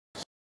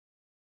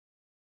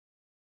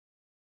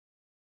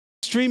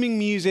Streaming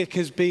music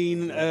has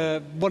been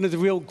one of the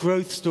real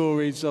growth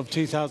stories of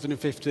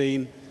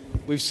 2015.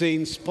 We've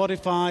seen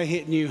Spotify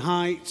hit new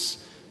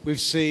heights. We've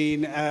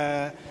seen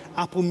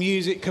Apple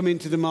Music come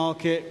into the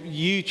market,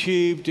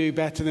 YouTube do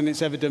better than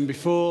it's ever done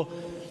before.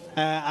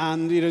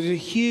 And there's a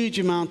huge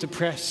amount of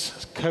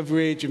press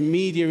coverage and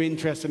media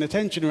interest and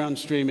attention around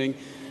streaming.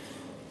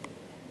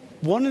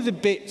 One of the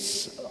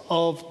bits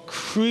of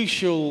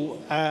crucial,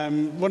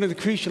 one of the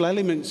crucial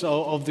elements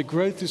of the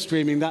growth of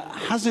streaming that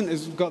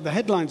hasn't got the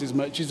headlines as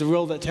much is the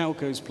role that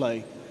telcos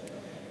play.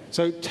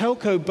 So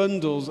telco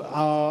bundles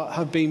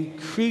have been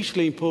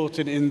crucially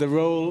important in the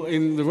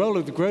role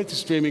of the growth of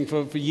streaming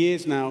for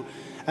years now.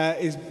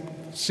 Is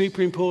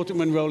super important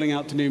when rolling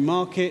out to new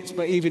markets,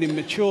 but even in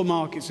mature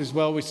markets as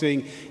well, we're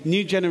seeing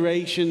new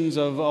generations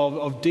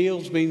of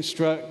deals being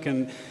struck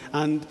and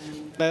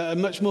a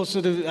much more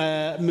sort of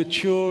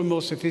mature and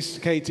more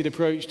sophisticated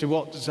approach to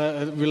what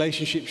a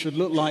relationship should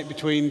look like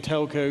between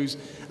telcos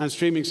and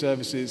streaming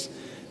services.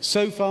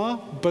 So far,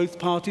 both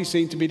parties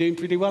seem to be doing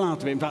pretty well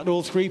out of it. In fact,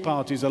 all three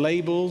parties, the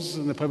labels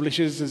and the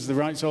publishers as the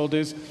rights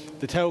holders,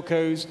 the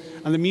telcos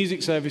and the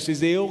music services,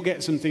 they all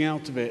get something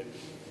out of it.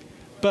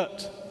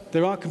 But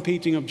there are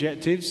competing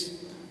objectives,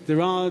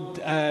 there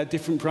are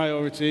different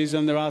priorities,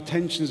 and there are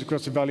tensions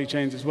across the value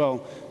chains as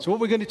well. So what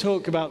we're going to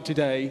talk about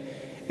today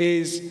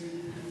is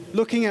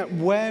looking at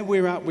where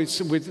we're at with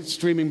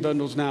streaming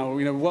bundles now.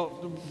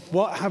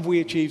 What have we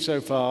achieved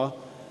so far?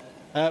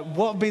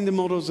 What have been the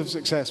models of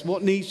success?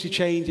 What needs to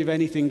change, if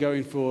anything,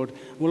 going forward?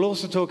 We'll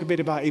also talk a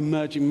bit about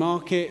emerging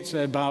markets,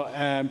 about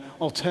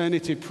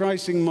alternative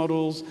pricing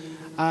models,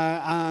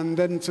 and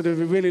then sort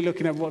of really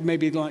looking at what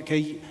maybe like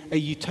a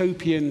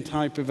utopian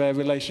type of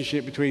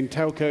relationship between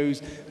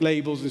telcos,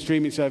 labels, and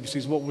streaming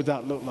services. What would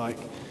that look like?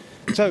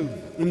 So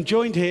I'm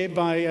joined here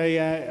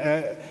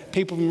by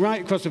people from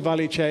right across the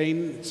value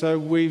chain. So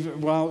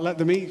well, let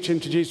them each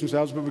introduce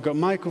themselves, but we've got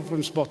Michael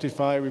from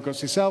Spotify, we've got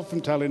Sissel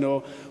from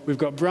Telenor, we've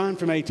got Brian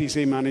from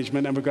ATC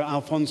Management, and we've got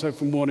Alfonso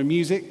from Warner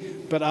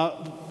Music. But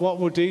what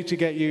we'll do to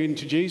get you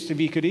introduced, if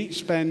you could each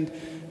spend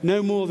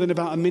no more than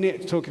about a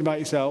minute talking about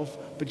yourself,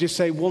 but just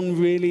say one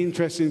really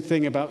interesting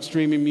thing about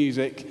streaming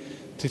music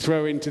to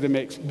throw into the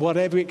mix,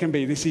 whatever it can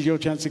be. This is your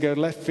chance to go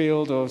left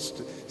field or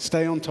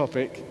stay on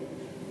topic.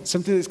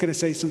 Something that's going to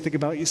say something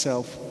about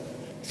yourself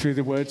through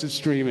the words of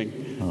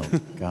streaming. Oh,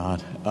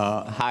 God.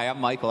 Hi, I'm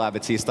Michael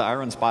Abbatista. I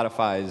run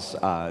Spotify's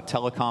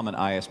telecom and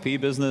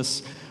ISP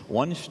business.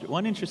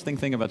 One interesting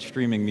thing about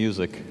streaming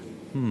music,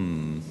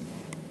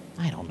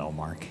 I don't know,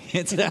 Mark.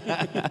 It's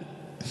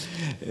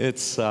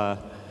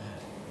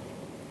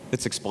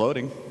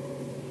exploding.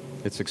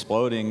 It's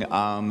exploding.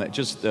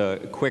 Just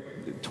a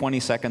quick 20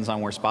 seconds on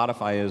where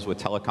Spotify is with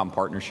telecom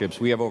partnerships.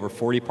 We have over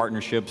 40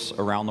 partnerships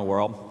around the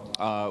world.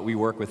 We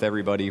work with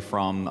everybody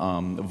from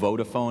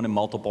Vodafone in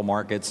multiple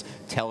markets,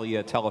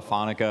 Telia,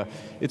 Telefonica.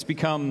 It's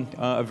become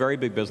a very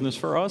big business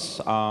for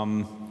us.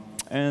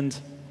 And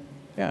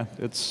yeah,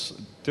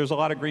 there's a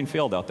lot of green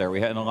field out there. We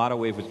had in a lot of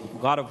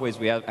ways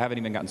we haven't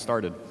even gotten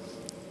started.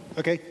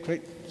 Okay,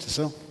 great.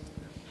 Sissel.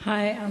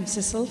 Hi, I'm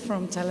Sissel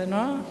from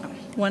Telenor.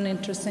 One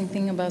interesting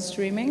thing about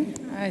streaming,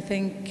 I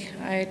think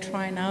I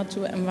try now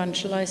to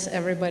evangelize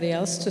everybody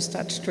else to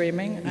start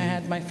streaming. I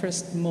had my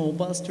first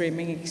mobile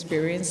streaming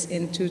experience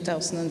in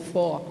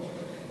 2004.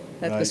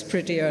 That was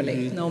pretty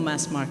early, no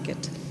mass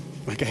market.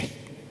 Okay.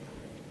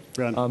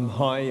 Brian.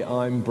 Hi,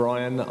 I'm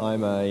Brian.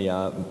 I'm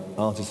a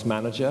artist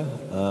manager,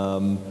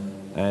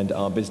 and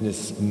our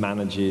business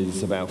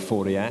manages about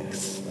 40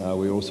 acts.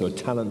 We're also a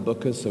talent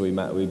booker, so we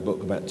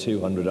book about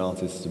 200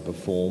 artists to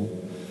perform.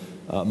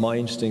 My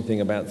interesting thing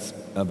about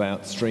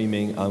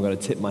streaming, I'm going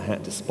to tip my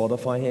hat to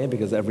Spotify here,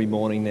 because every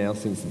morning now,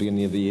 since the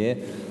beginning of the year,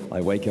 I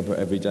wake up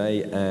every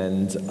day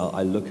and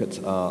I look at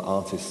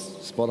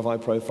artists' Spotify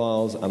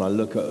profiles, and I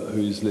look at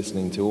who's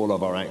listening to all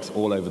of our acts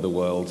all over the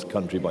world,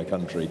 country by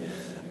country,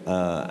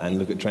 and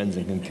look at trends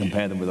and can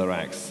compare them with our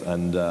acts.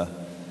 And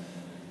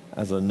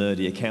as a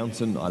nerdy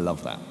accountant, I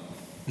love that.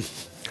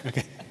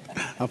 Okay.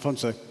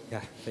 Alfonso.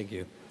 Yeah, thank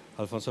you.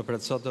 Alfonso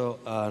Perez-Soto,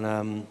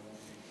 and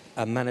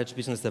I manage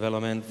business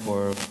development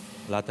for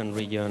LATAM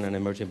region and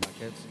emerging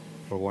markets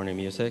for Warner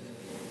Music.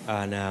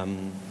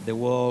 And the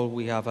world,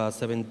 we have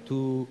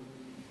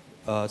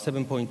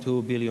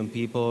 7.2 billion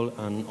people,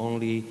 and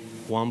only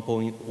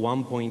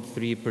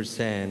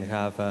 1.3%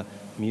 have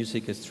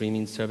music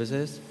streaming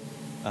services.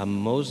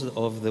 Most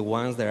of the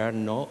ones that are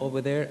not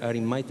over there are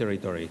in my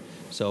territory.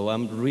 So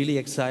I'm really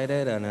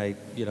excited, and I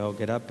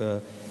get up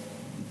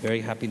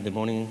very happy in the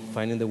morning,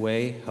 finding the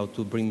way how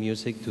to bring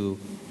music to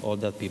all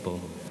that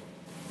people.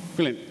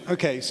 Brilliant.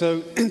 Okay,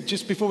 so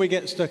just before we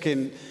get stuck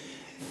in,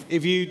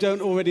 if you don't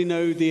already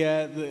know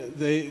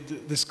the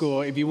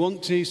score, if you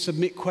want to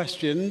submit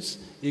questions,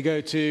 you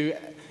go to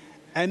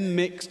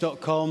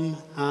mmix.com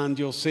and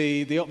you'll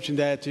see the option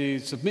there to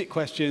submit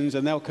questions,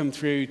 and they'll come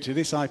through to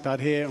this iPad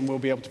here, and we'll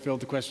be able to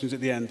field the questions at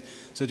the end.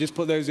 So just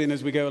put those in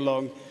as we go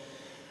along.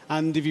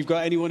 And if you've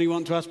got anyone you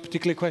want to ask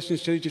particular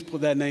questions to, just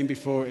put their name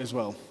before it as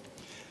well.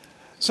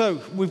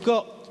 So we've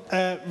got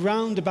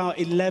round about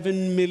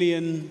 11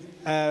 million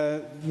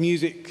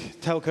music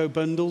telco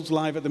bundles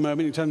live at the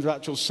moment in terms of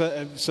actual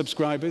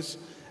subscribers.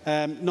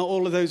 Not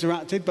all of those are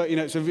active, but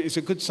it's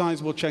a good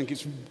sizable chunk.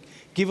 It's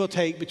give or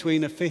take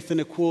between a fifth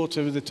and a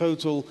quarter of the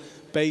total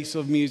base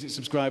of music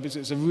subscribers.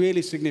 It's a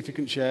really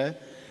significant share.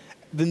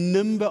 The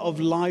number of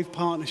live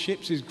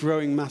partnerships is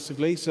growing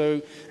massively.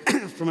 So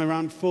from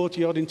around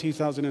 40 odd in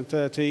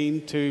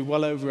 2013 to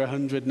well over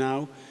 100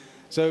 now.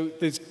 So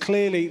there's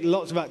clearly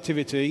lots of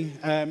activity.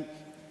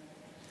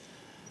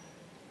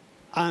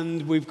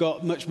 And we've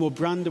got much more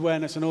brand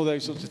awareness and all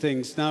those sorts of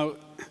things. Now,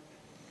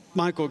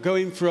 Michael,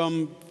 going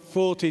from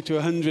 40 to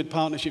 100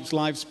 partnerships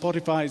live,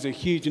 Spotify is a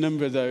huge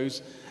number of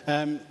those.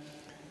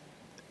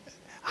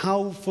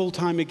 How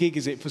full-time a gig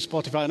is it for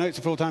Spotify? I know it's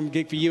a full-time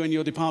gig for you and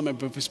your department,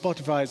 but for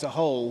Spotify as a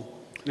whole,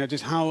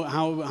 just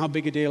how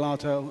big a deal are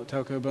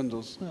telco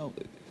bundles? Well,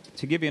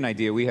 to give you an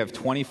idea, we have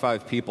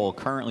 25 people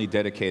currently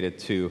dedicated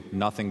to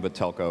nothing but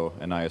telco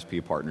and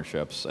ISP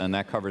partnerships, and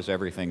that covers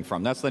everything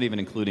from, that's not even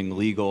including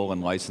legal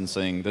and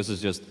licensing. This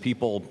is just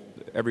people,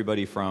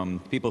 everybody from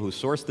people who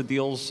source the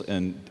deals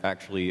and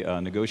actually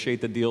negotiate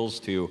the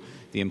deals to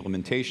the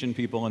implementation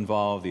people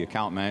involved, the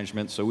account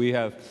management. So we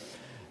have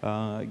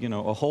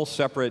a whole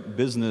separate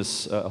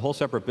business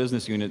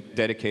unit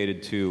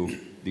dedicated to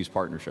these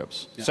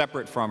partnerships,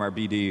 separate from our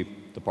BD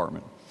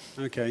department.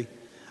 Okay.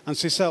 And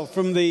Sissel,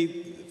 from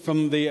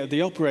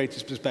the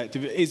operator's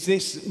perspective, is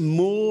this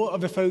more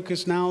of a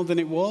focus now than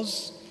it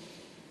was?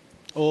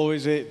 Or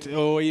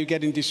are you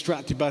getting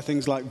distracted by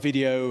things like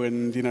video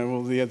and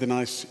all the other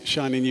nice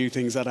shiny new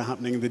things that are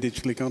happening in the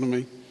digital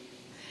economy?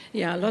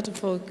 Yeah, a lot of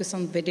focus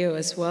on video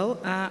as well.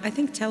 I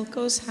think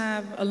telcos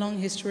have a long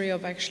history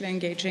of actually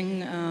engaging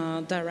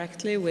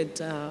directly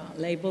with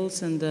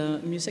labels and the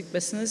music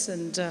business,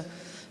 and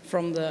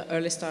from the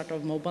early start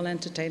of mobile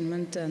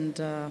entertainment and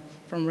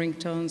from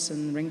ringtones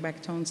and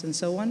ringback tones and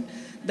so on.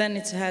 Then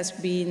it has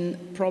been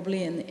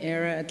probably an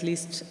era, at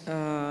least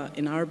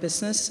in our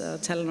business.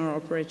 Telenor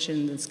operates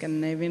in the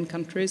Scandinavian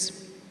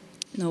countries,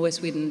 Norway,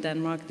 Sweden,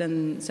 Denmark,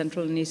 then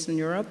Central and Eastern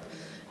Europe.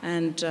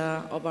 And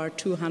of our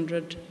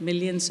 200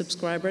 million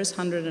subscribers,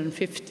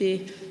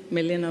 150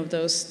 million of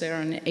those, they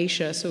are in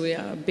Asia. So we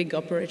are a big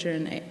operator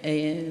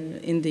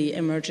in the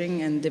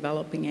emerging and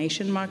developing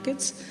Asian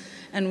markets.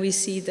 And we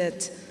see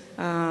that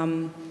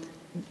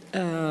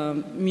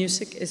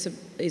music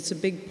is a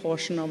big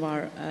portion of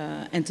our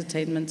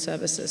entertainment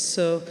services.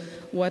 So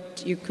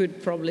what you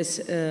could probably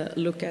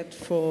look at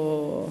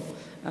for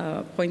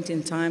a point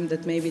in time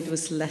that maybe it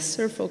was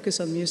lesser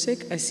focus on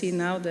music, I see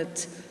now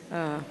that,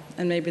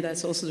 and maybe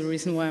that's also the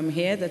reason why I'm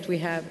here, that we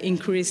have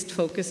increased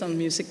focus on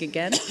music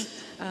again.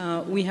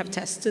 We have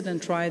tested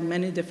and tried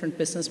many different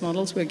business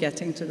models. We're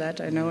getting to that,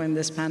 I know, in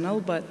this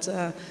panel, but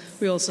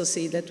we also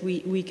see that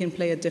we can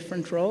play a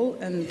different role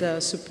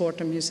and support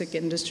the music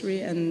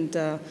industry and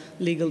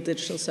legal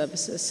digital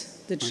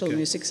services, digital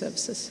music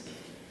services.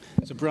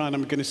 So Brian,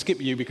 I'm going to skip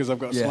you because I've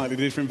got a slightly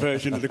different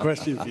version of the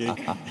question for you.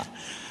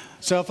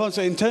 So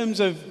Alfonso, in terms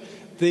of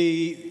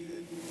the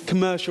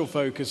commercial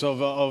focus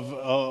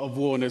of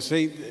Warner,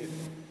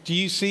 are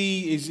you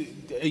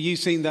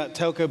seeing that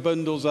telco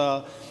bundles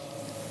are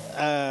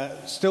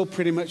still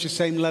pretty much the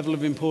same level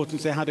of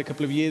importance they had a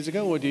couple of years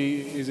ago, or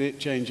is it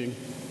changing?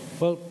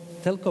 Well,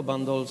 telco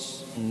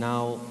bundles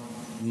now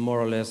more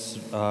or less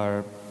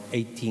are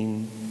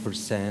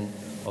 18%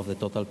 of the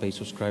total pay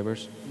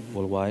subscribers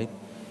worldwide.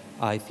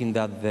 I think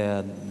that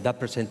that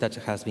percentage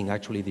has been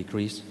actually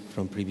decreased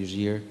from previous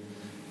year.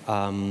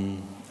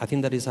 I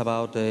think that is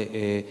about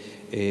the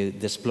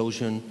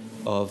explosion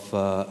of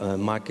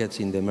markets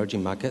in the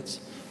emerging markets,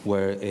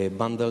 where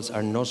bundles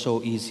are not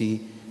so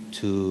easy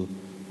to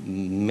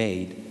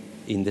made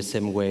in the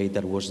same way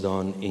that was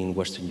done in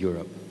Western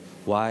Europe.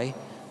 Why?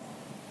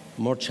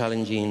 More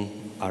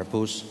challenging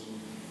ARPUs,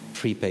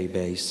 prepaid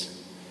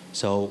base.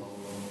 So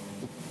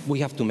we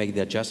have to make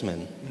the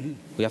adjustment.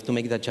 We have to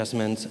make the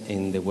adjustments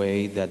in the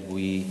way that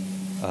we,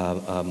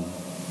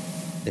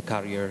 the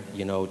carrier,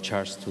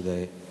 charge to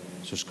the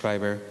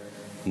subscriber,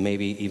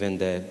 maybe even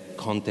the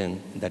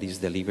content that is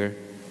delivered,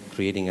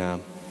 creating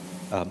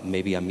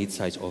maybe a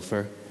mid-size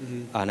offer.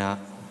 And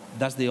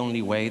that's the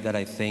only way that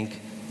I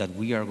think that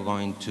we are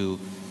going to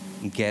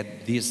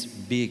get this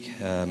big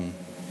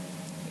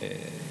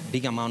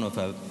amount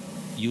of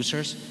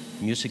users,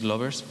 music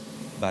lovers,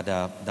 but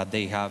that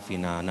they have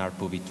in an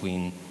ARPU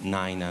between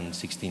 $9 and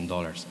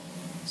 $16.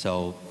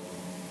 So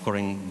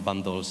current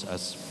bundles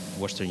as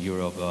Western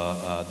Europe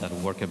that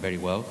work very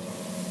well,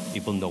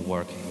 even though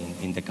work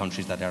in the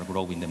countries that are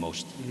growing the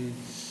most.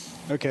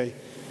 Okay.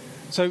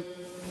 So,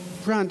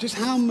 Brian, just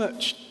how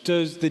much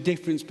does the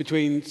difference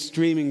between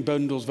streaming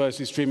bundles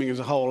versus streaming as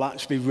a whole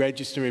actually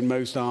register in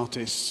most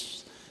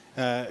artists'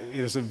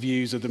 as of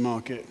views of the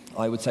market?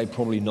 I would say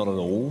probably not at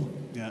all.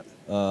 Yeah.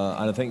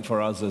 And I think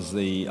for us as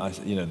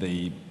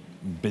the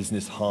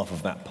business half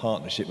of that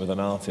partnership with an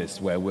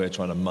artist, where we're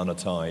trying to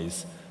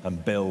monetize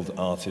and build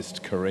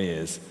artist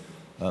careers,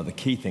 the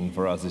key thing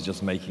for us is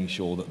just making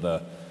sure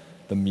that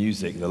the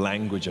music, the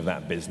language of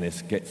that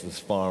business gets as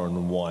far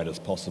and wide as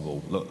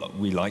possible. Look,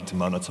 we like to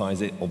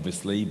monetize it,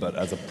 obviously, but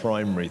as a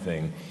primary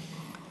thing,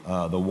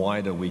 the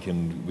wider we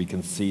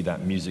can see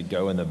that music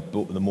go, and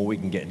the more we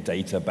can get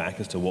data back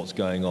as to what's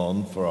going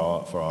on for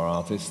our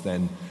artists,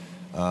 then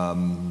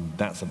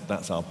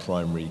that's our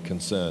primary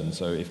concern.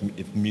 So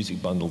if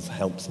music bundles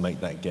helps make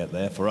that get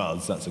there, for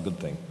us, that's a good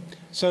thing.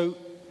 So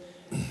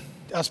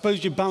I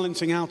suppose you're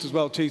balancing out as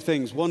well two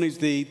things. One is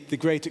the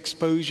great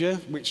exposure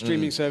which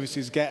streaming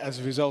services get as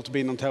a result of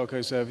being on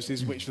telco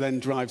services, which then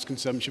drives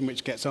consumption,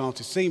 which gets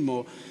artists seen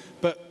more.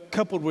 But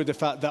coupled with the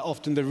fact that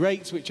often the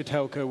rates which a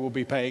telco will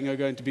be paying are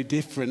going to be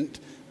different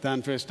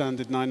than for a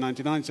standard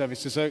 $9.99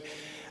 service. So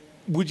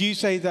would you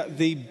say that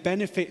the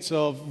benefits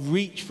of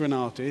reach for an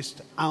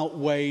artist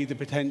outweigh the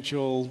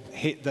potential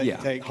hit that you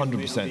take?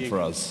 100% for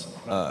us,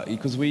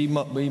 because we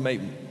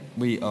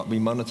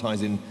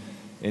monetize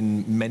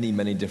in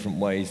many different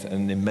ways,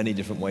 and in many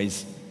different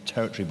ways,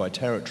 territory by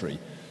territory.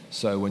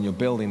 So when you're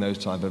building those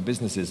type of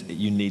businesses,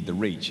 you need the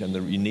reach, and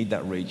you need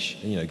that reach.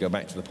 You know, go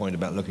back to the point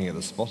about looking at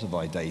the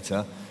Spotify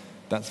data.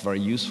 That's very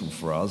useful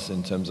for us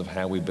in terms of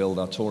how we build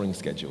our touring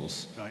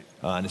schedules. Right.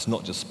 And it's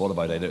not just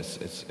Spotify data,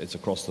 it's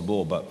across the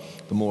board. But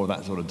the more of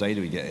that sort of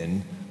data we get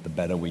in, the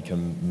better we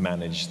can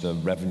manage the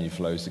revenue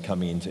flows that are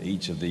coming into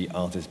each of the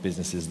artist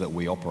businesses that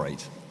we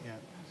operate. Yeah.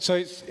 So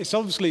it's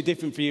obviously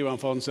different for you,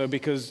 Alfonso,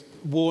 because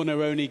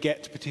Warner only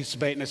get to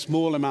participate in a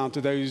small amount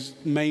of those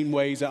main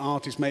ways that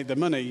artists make their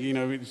money. You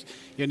know, you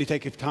only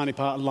take a tiny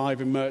part of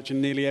live and merch,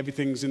 and nearly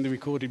everything's in the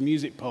recorded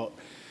music pot.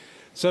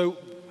 So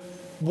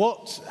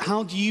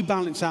how do you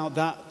balance out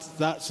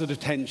that sort of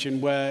tension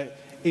where,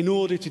 in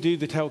order to do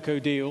the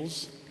telco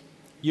deals,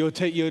 you're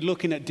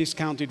looking at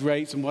discounted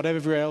rates and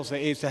whatever else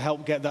it is to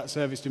help get that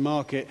service to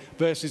market,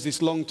 versus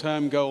this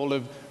long-term goal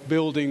of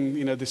building,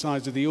 you know, the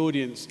size of the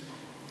audience?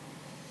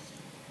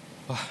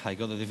 I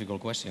got a difficult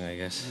question, I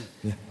guess.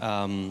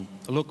 Yeah.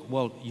 Look,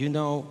 well, you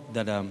know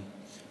that our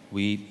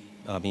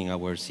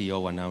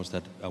CEO announced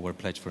that our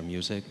pledge for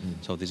music.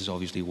 So this is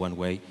obviously one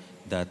way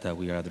that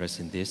we are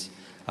addressing this.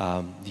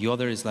 The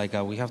other is like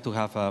we have to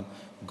have a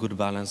good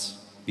balance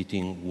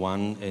between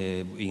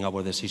in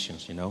our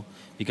decisions, you know,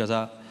 because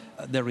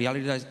the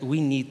reality is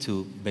we need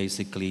to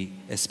basically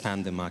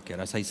expand the market.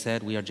 As I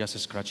said, we are just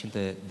scratching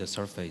the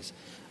surface,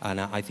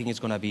 and I think it's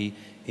going to be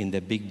in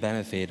the big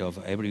benefit of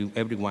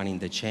everyone in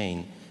the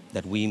chain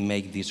that we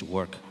make this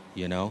work.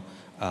 You know,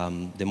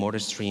 the more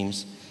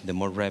streams, the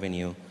more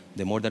revenue.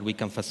 The more that we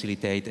can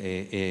facilitate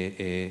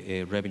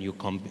a revenue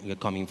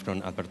coming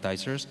from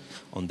advertisers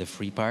on the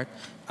free part,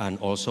 and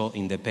also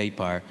in the pay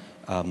part,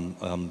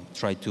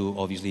 try to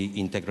obviously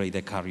integrate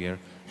the carrier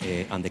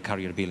and the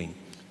carrier billing.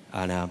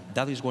 And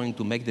that is going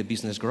to make the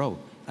business grow.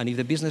 And if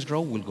the business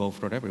grows, we'll go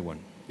for everyone.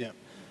 Yeah.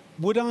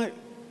 Would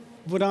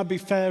I be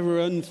fair or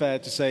unfair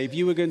to say, if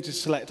you were going to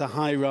select a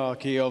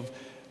hierarchy of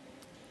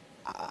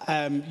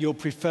your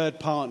preferred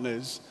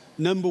partners,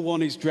 number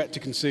one is direct to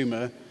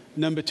consumer,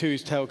 number two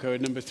is telco,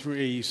 and number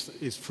three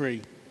is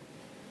free,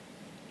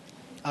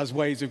 as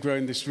ways of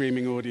growing the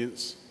streaming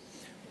audience?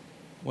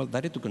 Well,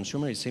 direct to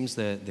consumer, it seems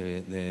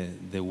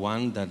the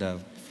one that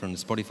from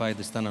Spotify,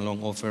 the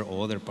standalone offer,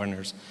 or other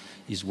partners,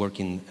 is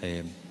working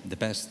the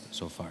best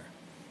so far.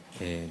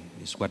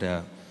 It's what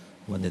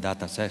the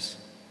data says,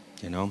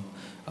 you know.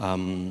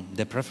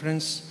 The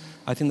preference,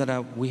 I think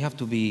that we have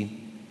to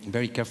be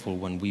very careful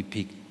when we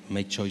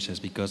make choices,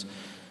 because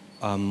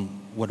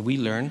what we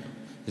learn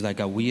is like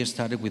we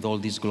started with all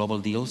these global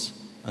deals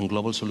and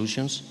global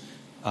solutions.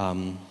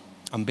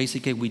 And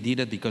basically we did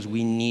it because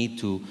we need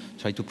to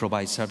try to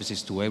provide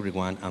services to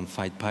everyone and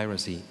fight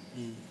piracy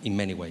in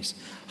many ways.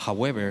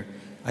 However,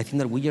 I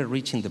think that we are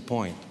reaching the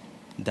point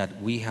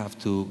that we have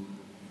to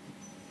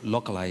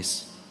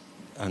localize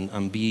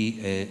and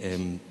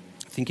be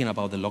thinking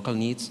about the local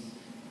needs,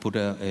 put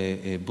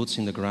boots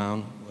in the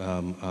ground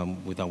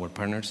with our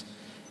partners,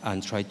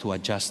 and try to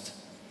adjust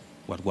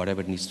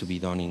whatever needs to be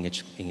done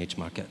in each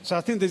market. So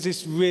I think there's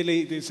this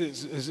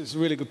it's a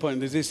really good point.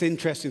 There's this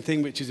interesting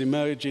thing which is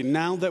emerging.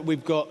 Now that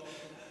we've got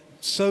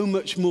so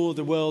much more of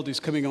the world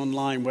is coming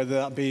online, whether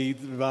that be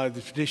via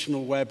the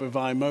traditional web or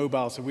via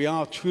mobile, so we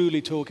are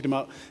truly talking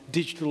about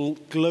digital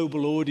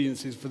global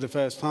audiences for the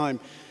first time.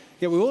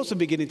 Yet we're also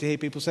beginning to hear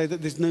people say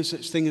that there's no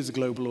such thing as a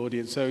global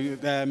audience. So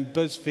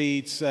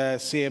BuzzFeed's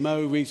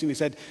CMO recently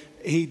said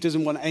he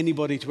doesn't want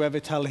anybody to ever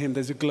tell him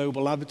there's a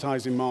global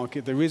advertising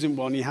market. There isn't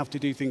one. You have to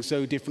do things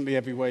so differently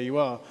everywhere you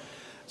are.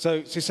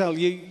 So, Sissel,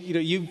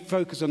 you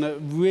focus on a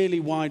really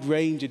wide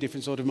range of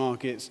different sort of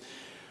markets.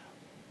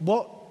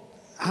 What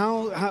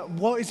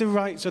is the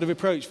right sort of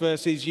approach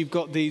versus you've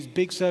got these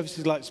big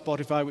services like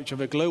Spotify, which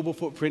have a global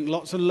footprint,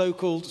 lots of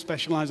local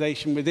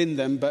specialization within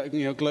them, but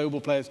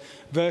global players,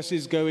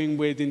 versus going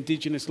with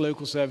indigenous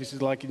local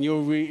services like in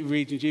your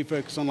regions you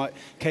focus on, like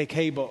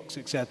KKBox,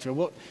 etc.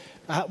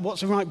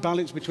 What's the right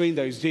balance between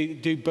those?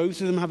 Do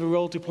both of them have a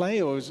role to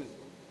play, or is it?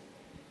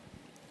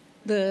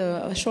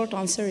 The short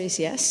answer is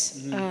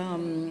yes.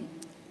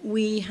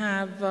 We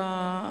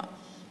have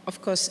Of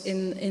course,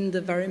 in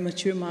the very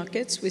mature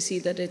markets, we see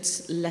that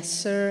it's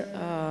lesser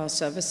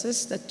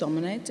services that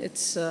dominate.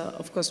 It's,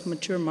 of course,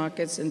 mature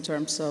markets in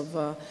terms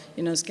of,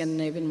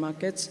 Scandinavian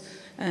markets.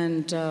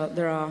 And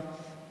there are,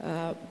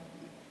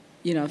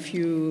 a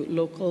few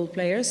local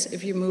players.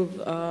 If you move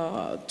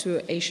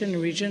to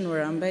Asian region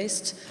where I'm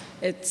based,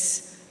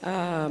 it's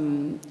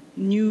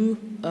new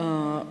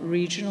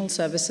regional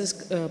services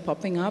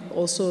popping up.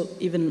 Also,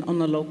 even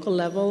on a local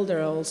level, there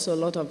are also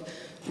a lot of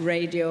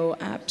radio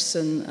apps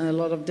and a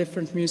lot of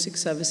different music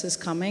services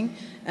coming.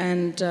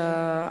 And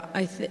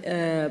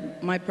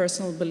my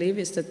personal belief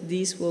is that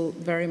these will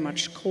very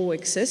much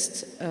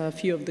coexist. A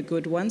few of the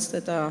good ones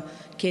that are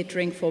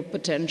catering for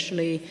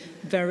potentially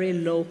very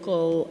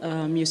local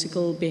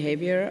musical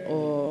behavior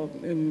or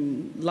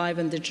live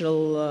and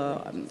digital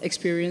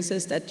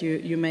experiences that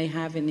you may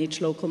have in each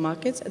local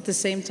market. At the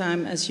same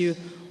time as you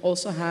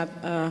also have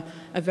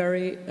a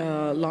very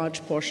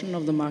large portion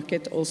of the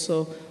market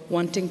also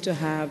wanting to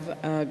have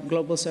a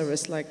global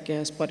service like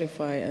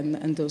Spotify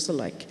and those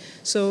alike.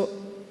 So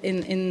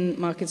in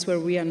markets where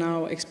we are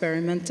now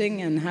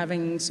experimenting and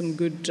having some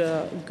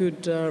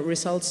good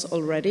results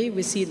already,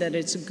 we see that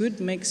it's a good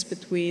mix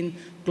between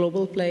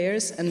global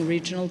players and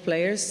regional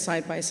players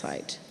side by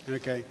side.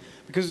 Okay,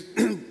 because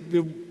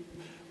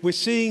we're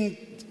seeing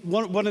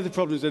one of the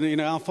problems,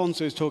 and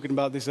Alfonso was talking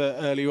about this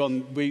earlier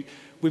on.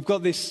 We've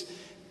got this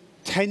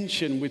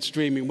tension with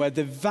streaming where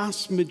the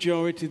vast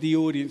majority of the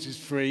audience is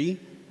free,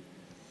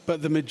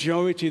 but the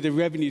majority of the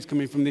revenue is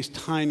coming from this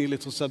tiny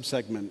little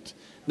subsegment.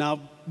 Now,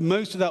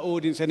 most of that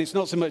audience, and it's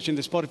not so much in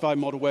the Spotify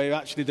model where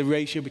actually the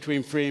ratio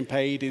between free and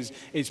paid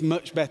is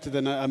much better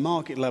than a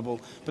market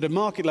level. But at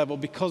market level,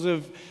 because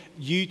of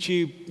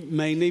YouTube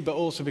mainly, but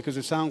also because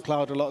of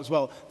SoundCloud a lot as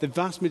well, the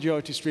vast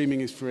majority of streaming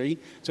is free.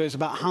 So it's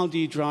about how do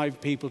you drive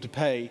people to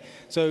pay.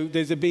 So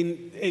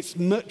it's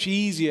much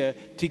easier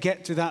to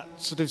get to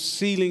that sort of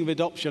ceiling of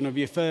adoption of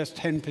your first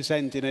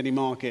 10% in any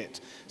market.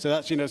 So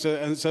that's,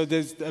 so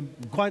there's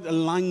quite a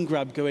land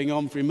grab going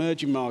on for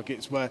emerging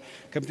markets where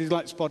companies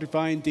like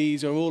Spotify and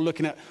Deezer are all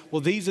looking at,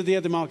 well, these are the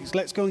other markets.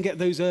 Let's go and get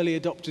those early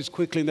adopters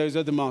quickly in those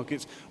other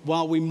markets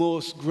while we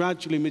more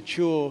gradually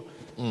mature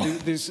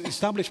these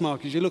established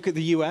markets. You look at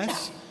the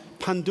US,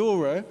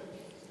 Pandora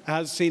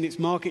has seen its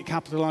market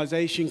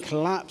capitalization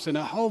collapse and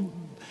a whole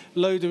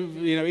load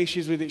of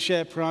issues with its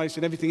share price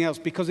and everything else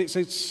because it's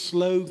a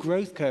slow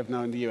growth curve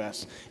now in the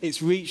US.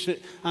 It's reached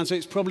it, and so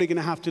it's probably going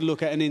to have to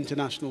look at an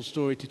international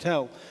story to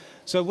tell.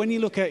 So when you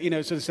look at,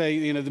 sort of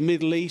say, the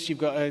Middle East, you've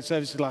got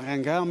services like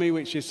Angami,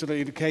 which is sort of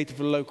indicated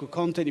for local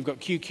content. You've got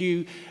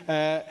QQ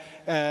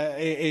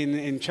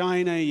in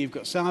China. You've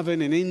got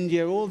Savan in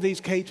India. All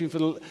these catering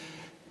for.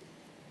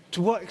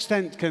 To what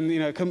extent can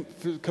a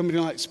company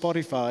like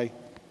Spotify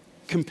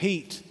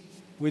compete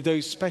with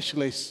those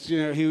specialists,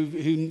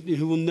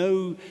 who will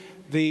know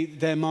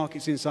their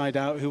markets inside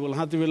out, who will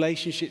have the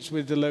relationships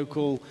with the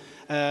local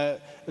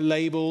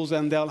labels,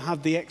 and they'll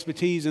have the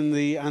expertise and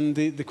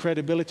the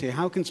credibility?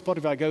 How can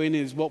Spotify go in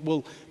as what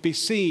will be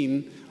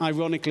seen,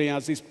 ironically,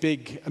 as this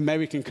big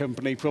American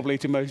company, probably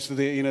to most of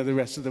the the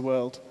rest of the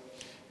world?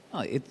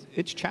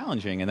 It's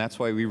challenging, and that's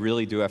why we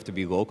really do have to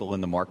be local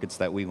in the markets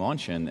that we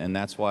launch in, and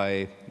that's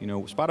why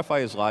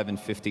Spotify is live in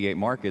 58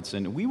 markets,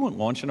 and we won't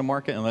launch in a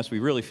market unless we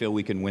really feel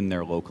we can win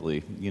there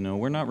locally.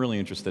 We're not really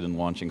interested in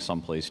launching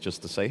someplace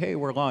just to say, hey,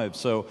 we're live.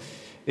 So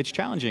it's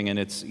challenging, and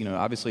it's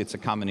obviously it's a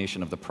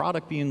combination of the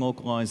product being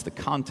localized, the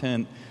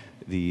content,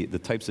 the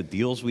types of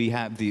deals we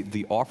have,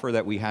 the offer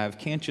that we have.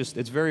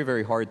 It's very,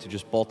 very hard to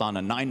just bolt on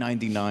a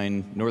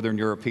 $9.99 Northern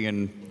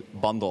European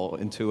bundle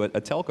into a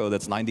telco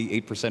that's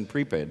 98%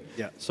 prepaid.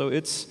 Yeah. So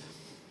it's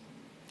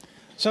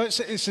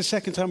the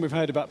second time we've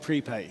heard about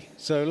prepay.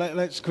 So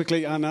let's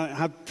quickly, and I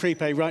had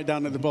prepay right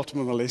down at the bottom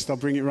of the list. I'll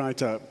bring it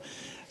right up.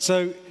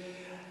 So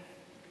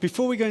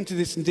before we go into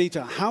this in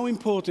detail, how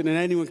important, and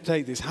anyone can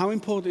take this, how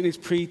important is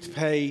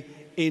prepay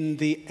in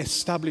the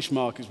established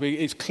markets?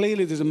 It's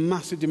clearly there's a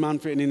massive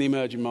demand for it in the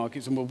emerging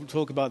markets, and we'll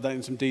talk about that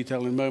in some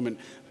detail in a moment.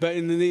 But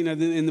in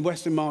the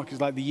Western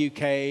markets like the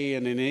UK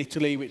and in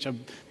Italy, which are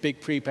big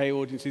prepay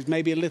audiences,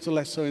 maybe a little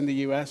less so in the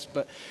US,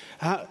 but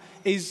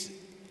is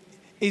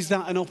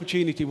that an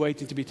opportunity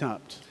waiting to be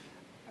tapped?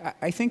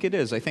 I think it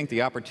is. I think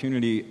the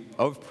opportunity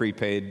of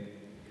prepaid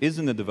is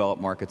in the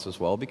developed markets as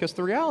well, because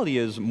the reality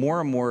is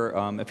more and more,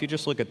 if you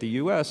just look at the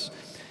US,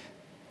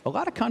 a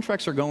lot of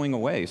contracts are going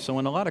away. So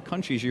in a lot of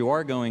countries, you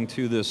are going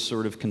to this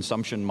sort of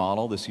consumption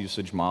model, this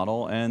usage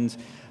model. And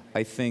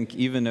I think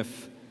even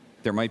if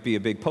there might be a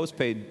big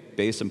postpaid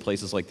base in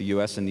places like the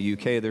US and the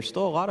UK, there's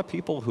still a lot of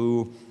people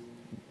who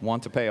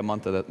want to pay a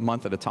month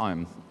at a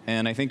time.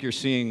 And I think you're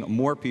seeing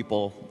more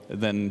people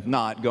than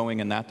not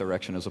going in that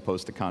direction as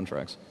opposed to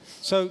contracts.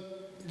 So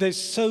there's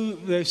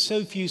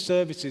so few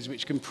services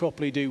which can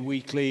properly do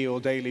weekly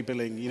or daily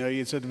billing.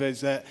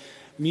 There's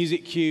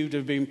Music Cube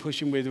have been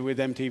pushing with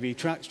MTV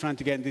Tracks, trying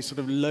to get this sort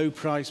of low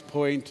price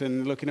point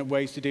and looking at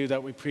ways to do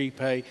that with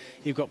prepay.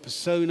 You've got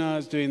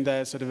Personas doing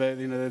their sort of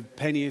a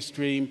penny a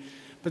stream,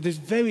 but there's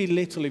very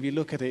little if you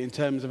look at it in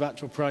terms of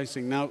actual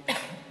pricing. Now,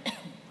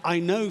 I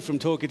know from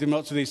talking to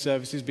lots of these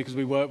services, because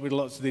we work with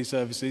lots of these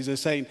services, they're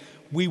saying,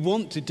 we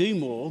want to do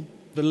more,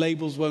 the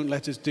labels won't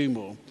let us do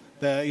more.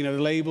 The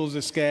labels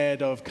are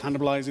scared of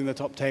cannibalizing the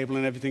top table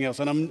and everything else.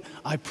 And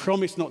I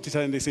promise not to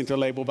turn this into a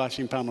label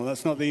bashing panel.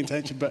 That's not the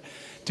intention. But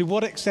to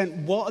what extent,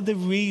 what are the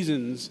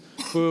reasons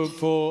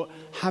for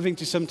having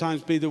to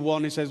sometimes be the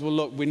one who says, well,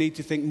 look, we need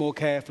to think more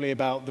carefully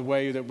about the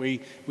way that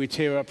we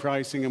tier our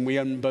pricing and we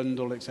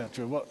unbundle,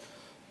 etc.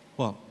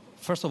 Well,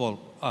 first of all,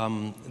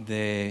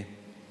 I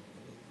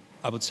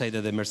would say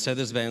that the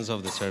Mercedes-Benz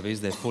of the service,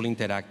 the full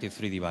interactive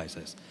 3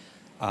 devices.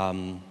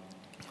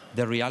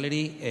 The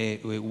reality,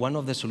 one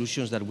of the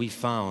solutions that we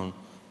found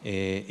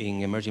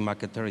in emerging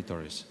market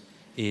territories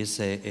is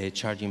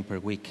charging per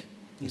week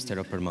instead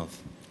of per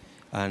month.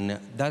 And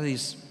that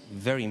is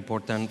very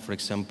important, for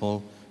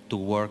example, to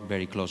work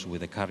very close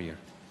with the carrier,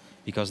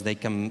 because they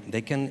can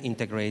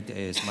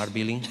integrate smart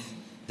billing.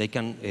 They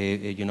can,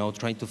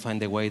 try to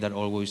find a way that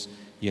always,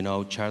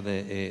 charge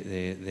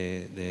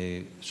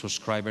the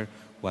subscriber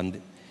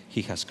when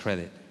he has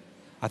credit.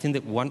 I think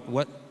that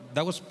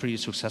that was pretty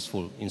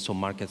successful in some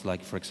markets,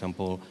 like, for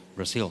example,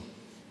 Brazil,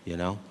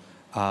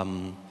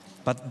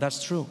 But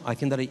that's true. I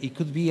think that it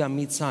could be a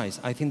mid-size.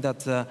 I think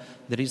that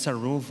there is a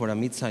room for a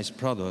mid-size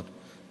product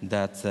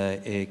that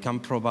can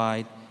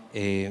provide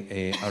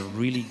a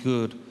really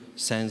good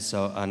sense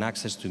of, and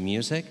access to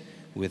music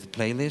with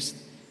playlists,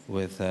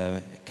 with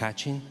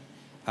caching,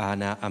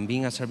 and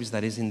being a service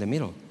that is in the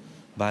middle.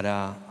 But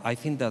I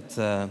think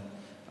that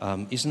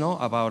it's not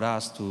about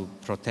us to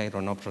protect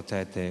or not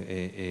protect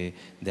the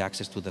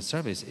access to the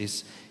service.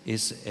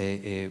 It's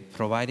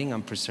providing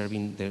and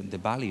preserving the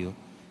value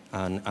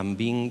and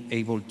being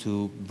able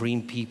to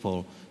bring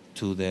people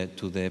to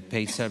the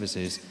paid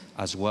services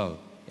as well,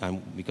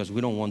 because we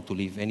don't want to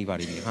leave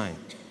anybody behind.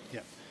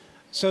 Yeah.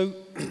 So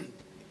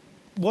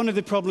one of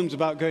the problems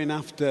about going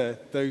after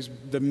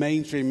the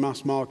mainstream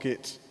mass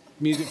market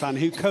music fan,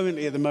 who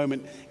currently at the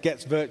moment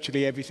gets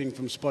virtually everything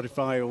from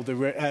Spotify or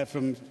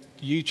from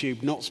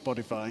YouTube, not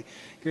Spotify.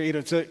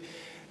 So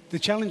the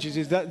challenge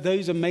is that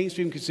those are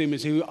mainstream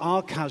consumers who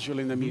are casual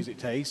in their music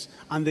taste,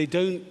 and they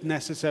don't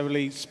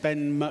necessarily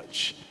spend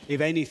much,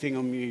 if anything,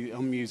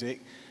 on music.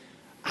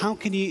 How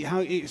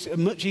it's a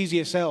much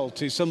easier sell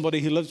to somebody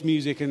who loves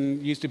music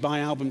and used to buy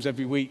albums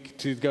every week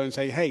to go and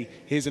say, hey,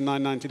 here's a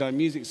 $9.99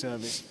 music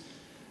service.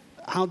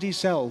 How do you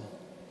sell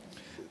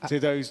to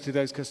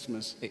those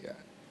customers?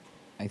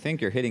 I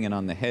think you're hitting it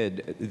on the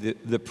head.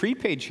 The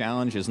prepaid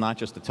challenge is not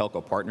just a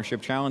telco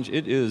partnership challenge.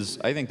 It is,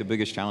 I think, the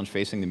biggest challenge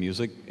facing the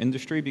music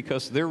industry,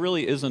 because there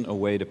really isn't a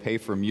way to pay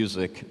for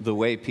music the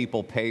way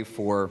people pay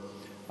for,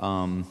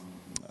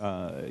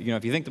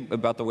 if you think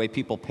about the way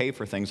people pay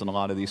for things in a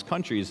lot of these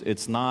countries,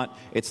 it's not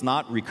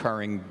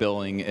recurring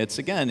billing. It's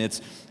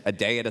a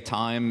day at a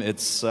time.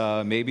 It's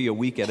maybe a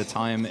week at a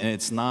time, and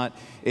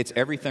it's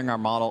everything our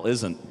model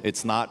isn't.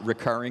 It's not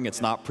recurring.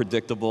 It's not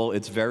predictable.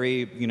 It's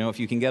very, if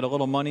you can get a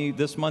little money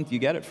this month, you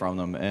get it from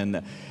them.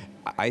 And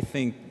I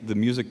think the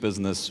music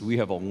business, we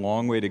have a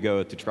long way to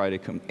go to try to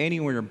come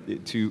anywhere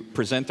to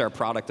present our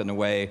product in a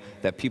way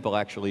that people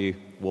actually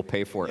will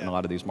pay for it in a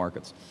lot of these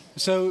markets.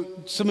 So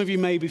some of you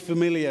may be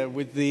familiar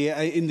with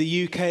in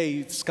the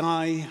UK,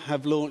 Sky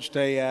have launched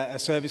a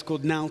service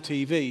called Now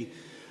TV.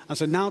 And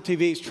so Now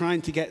TV is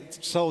trying to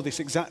solve this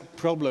exact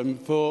problem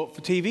for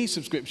TV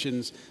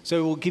subscriptions. So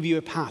it will give you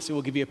a pass. It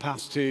will give you a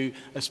pass to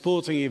a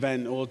sporting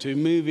event or to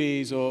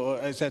movies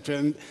or etc.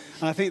 And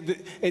I think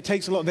that it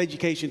takes a lot of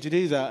education to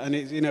do that. And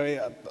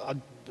I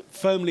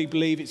firmly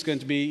believe it's going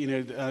to be,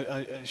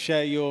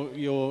 share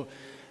your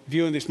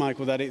view on this,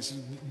 Michael, that it's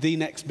the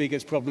next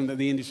biggest problem that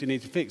the industry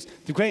needs to fix.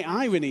 The great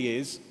irony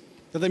is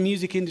that the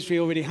music industry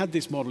already had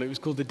this model. It was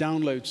called the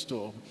download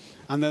store.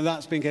 And then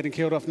that's been getting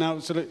killed off now.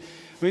 So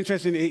I'm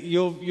interested in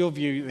your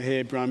view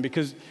here, Brian,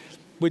 because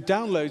with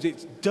downloads,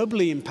 it's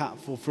doubly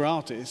impactful for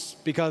artists,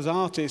 because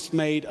artists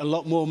made a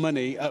lot more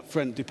money up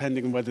front,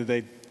 depending on whether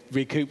they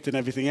recouped and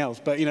everything else.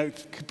 But,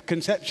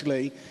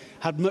 conceptually,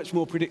 had much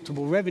more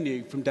predictable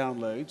revenue from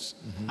downloads.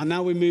 Mm-hmm. And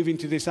now we're moving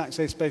to this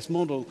access-based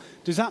model.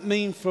 Does that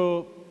mean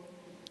for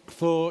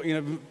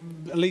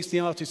at least the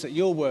artists that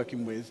you're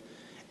working with,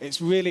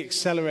 it's really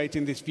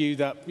accelerating this view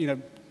that,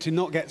 to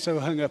not get so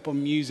hung up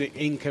on music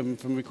income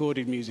from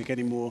recorded music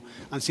anymore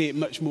and see it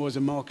much more as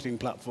a marketing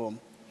platform?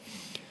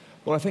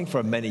 Well, I think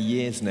for many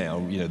years now,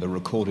 the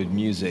recorded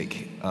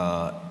music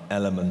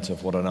element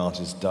of what an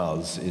artist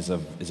does is a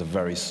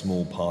very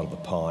small part of the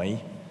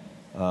pie.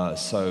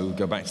 So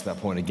go back to that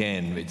point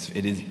again,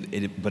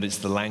 but it's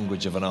the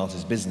language of an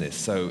artist's business.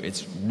 So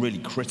it's really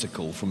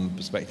critical from the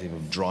perspective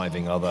of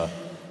driving other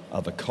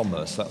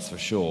commerce, that's for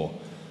sure.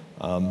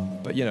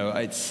 But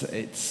I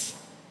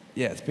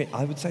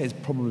would say it's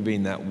probably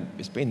been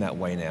that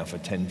way now for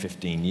 10,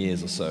 15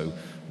 years or so,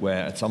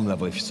 where at some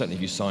level, certainly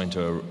if you sign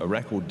to a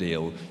record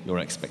deal, your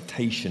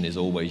expectation is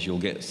always you'll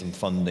get some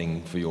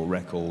funding for your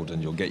record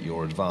and you'll get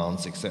your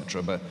advance,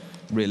 etc. But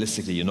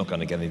realistically, you're not going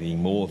to get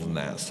anything more than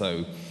that.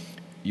 So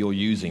you're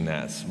using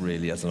that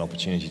really as an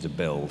opportunity to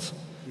build.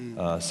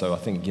 So I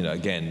think,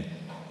 again,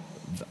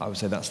 I would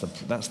say that's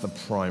the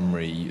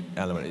primary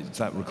element. It's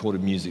that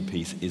recorded music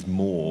piece is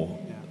more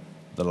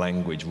the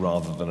language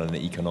rather than an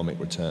economic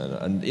return.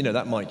 And you know,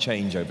 that might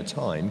change over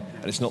time,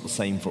 and it's not the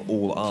same for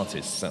all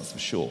artists, that's for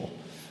sure.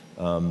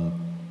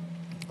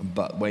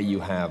 But where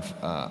you have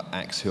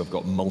acts who have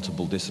got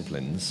multiple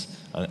disciplines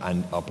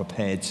and are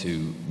prepared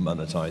to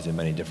monetize in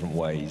many different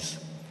ways,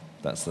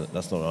 that's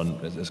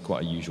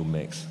quite a usual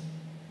mix.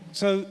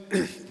 So,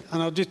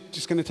 and I'm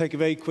just going to take a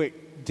very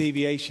quick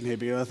deviation here,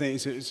 because I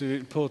think it's an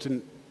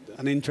important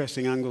and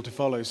interesting angle to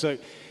follow. So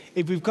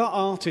if we've got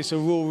artists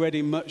who are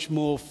already much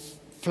more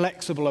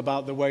flexible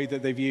about the way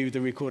that they view the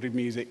recorded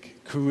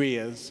music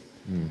careers,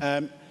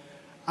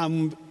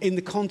 and in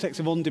the context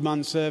of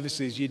on-demand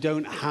services, you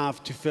don't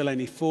have to fill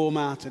any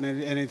format and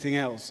anything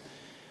else.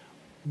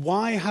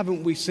 Why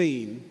haven't we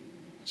seen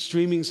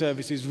streaming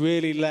services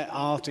really let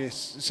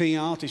artists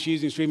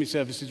using streaming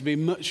services be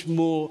much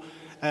more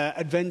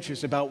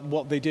adventurous about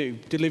what they do,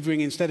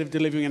 instead of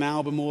delivering an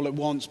album all at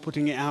once,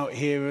 putting it out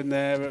here and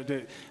there,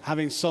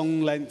 having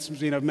song lengths,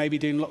 you know, maybe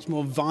doing lots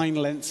more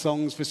Vine-length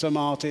songs for some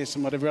artists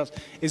and whatever else?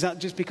 Is that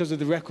just because of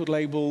the record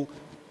label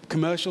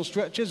commercial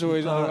structures, or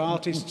are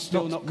artists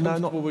still not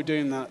comfortable with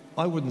doing that?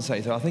 I wouldn't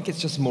say so. I think it's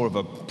just more of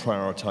a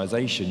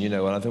prioritization, you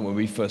know, and I think when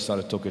we first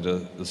started talking to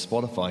the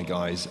Spotify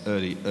guys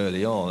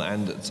early on,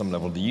 and at some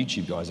level the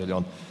YouTube guys early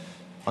on,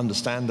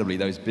 understandably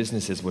those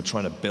businesses were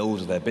trying to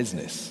build their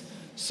business.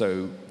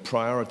 So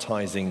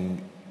prioritizing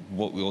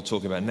what we were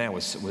talking about now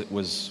was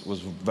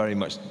very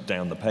much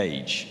down the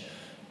page.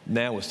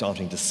 Now we're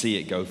starting to see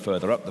it go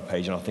further up the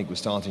page, and I think we're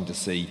starting to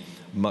see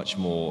much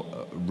more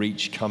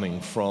reach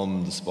coming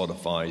from the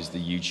Spotifys, the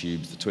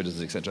YouTubes, the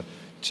Twitters, etc.,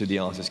 to the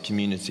artist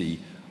community,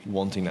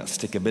 wanting that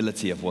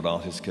stickability of what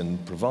artists can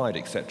provide,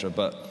 etc.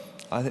 But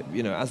I think,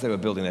 you know, as they were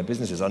building their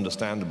businesses,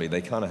 understandably,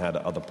 they kind of had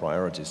other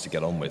priorities to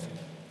get on with.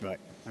 Right.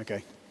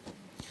 Okay.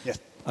 Yes.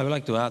 I would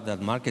like to add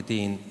that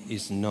marketing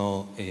is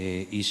no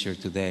easier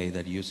today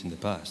than used in the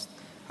past.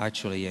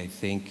 Actually, I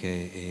think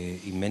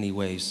in many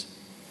ways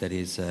that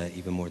is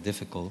even more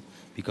difficult,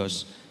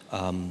 because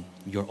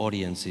your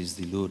audience is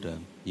diluted,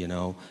 you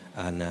know,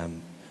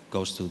 and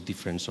goes to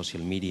different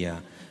social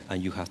media,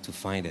 and you have to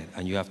find it.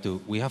 And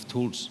we have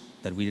tools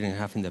that we didn't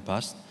have in the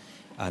past,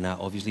 and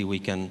obviously we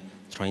can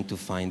try to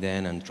find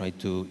them and try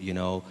to, you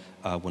know,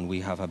 when we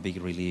have a big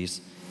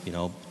release, you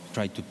know,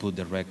 try to put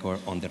the record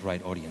on the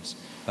right audience.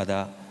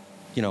 But,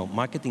 you know,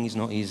 marketing is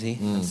not easy.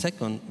 And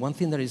second, one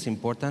thing that is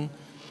important,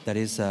 that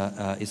is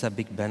a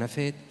big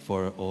benefit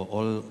for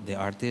all the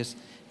artists,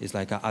 is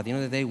like at the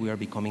end of the day, we are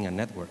becoming a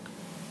network.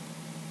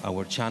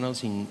 Our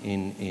channels in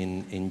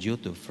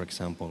YouTube, for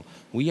example,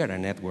 we are a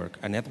network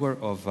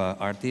of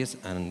artists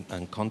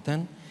and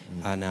content,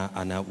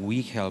 and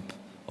we help,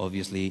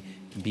 obviously,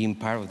 being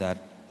part of that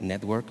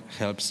network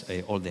helps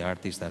all the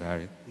artists that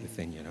are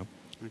within, you know.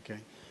 Okay.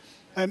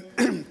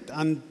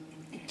 And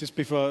just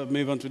before I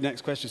move on to the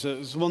next question, so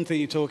there's one thing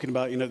you're talking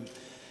about, you know,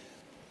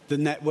 the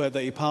network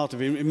that you're part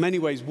of. In many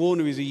ways,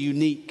 Warner is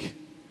unique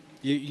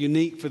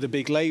for the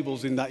big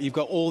labels in that you've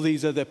got all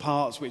these other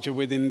parts which are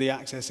within the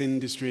access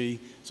industry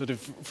sort of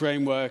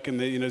framework, and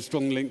the, you know,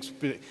 strong links,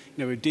 you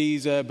know, with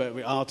Deezer, but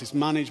with artist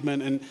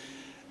management. And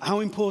how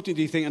important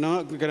do you think, and I'm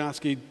not going to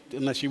ask you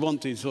unless you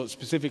want to sort of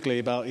specifically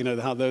about, you know,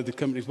 how the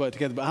companies work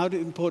together, but how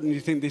important do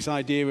you think this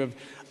idea of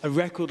a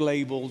record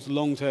label's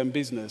long-term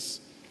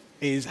business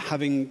is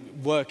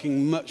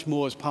working much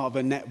more as part of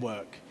a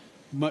network,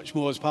 much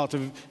more as part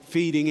of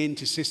feeding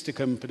into sister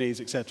companies,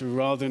 etc.,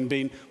 rather than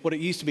being what it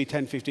used to be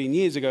 10, 15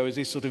 years ago, as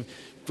this sort of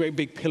great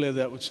big pillar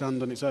that would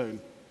stand on its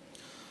own?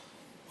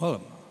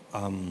 Well,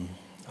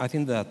 I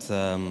think that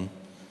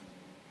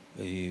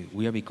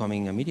we are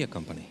becoming a media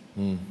company.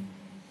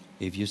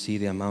 If you see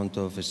the amount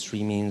of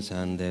streamings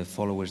and the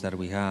followers that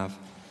we have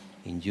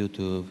in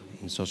YouTube,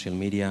 in social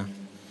media,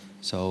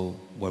 so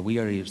what we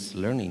are is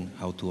learning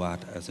how to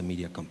act as a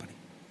media company.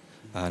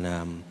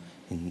 And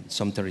in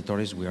some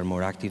territories, we are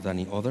more active than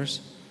in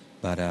others,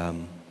 but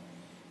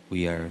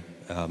we are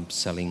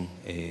selling,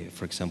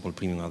 for example,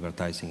 premium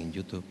advertising in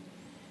YouTube.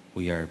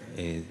 We are,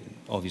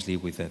 obviously,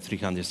 with the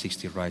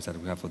 360 rights that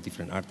we have for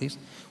different artists,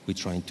 we're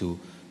trying to,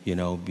 you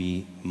know,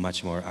 be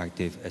much more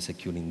active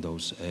executing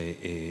those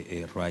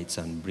rights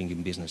and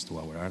bringing business to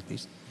our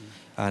artists.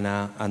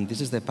 And this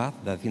is the path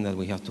that I think that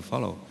we have to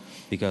follow,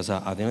 because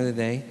at the end of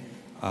the day,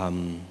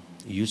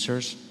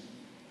 users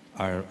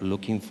are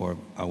looking for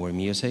our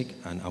music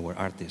and our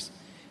artists,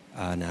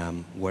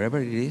 and wherever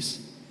it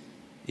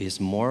is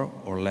more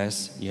or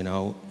less, you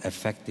know,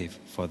 effective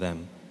for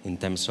them in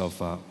terms of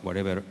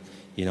whatever,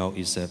 you know,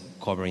 is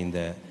covering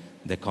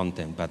the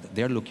content. But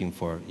they're looking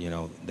for, you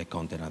know, the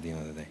content at the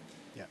end of the day.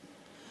 Yeah.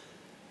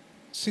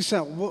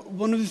 Sissel,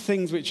 one of the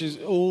things which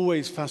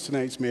always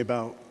fascinates me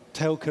about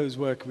telcos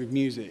working with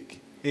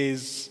music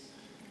is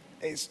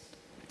it's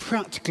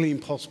practically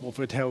impossible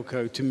for a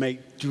telco to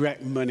make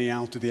direct money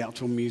out of the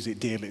actual music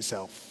deal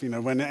itself. You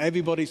know, when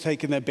everybody's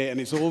taken their bit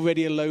and it's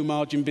already a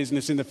low-margin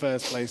business in the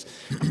first place,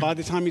 and by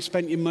the time you've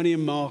spent your money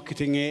in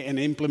marketing it and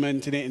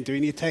implementing it and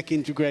doing your tech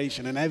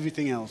integration and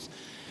everything else...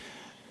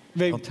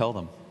 Don't tell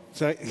them.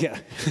 So, yeah.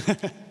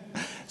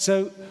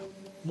 So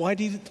why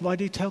do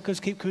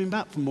telcos keep coming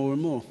back for more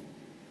and more?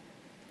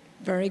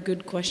 Very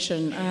good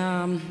question.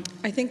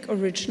 I think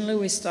originally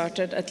we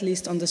started, at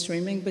least on the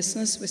streaming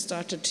business, we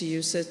started to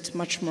use it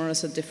much more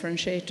as a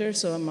differentiator,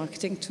 so a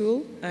marketing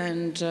tool.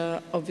 And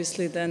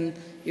obviously then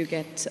you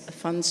get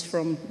funds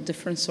from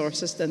different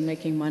sources than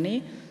making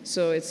money.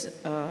 So it's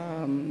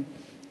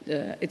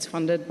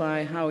funded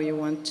by how you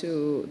want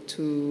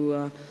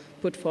to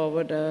put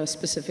forward a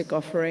specific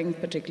offering,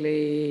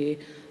 particularly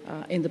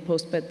in the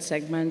postpaid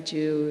segment,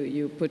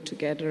 you put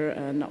together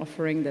an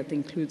offering that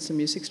includes a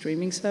music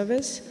streaming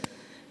service.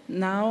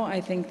 Now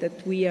I think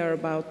that we are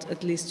about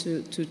at least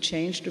to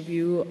change the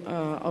view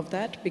of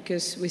that,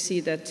 because we see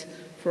that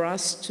for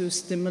us to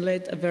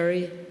stimulate a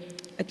very,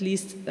 at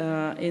least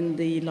in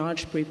the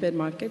large prepaid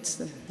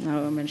markets,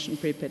 now I mentioned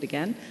prepaid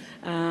again,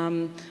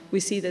 we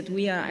see that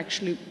we are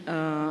actually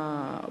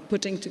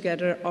putting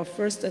together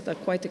offers that are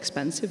quite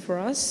expensive for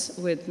us,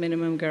 with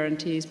minimum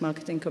guarantees,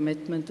 marketing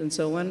commitment, and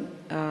so on,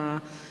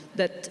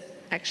 that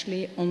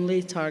actually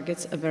only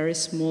targets a very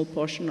small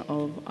portion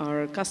of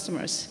our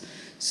customers.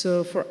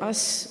 So for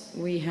us,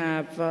 we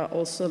have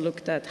also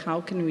looked at how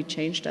can we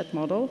change that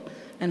model,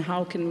 and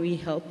how can we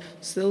help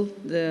still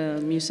the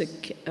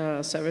music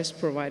service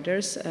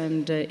providers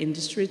and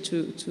industry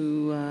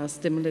to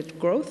stimulate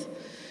growth.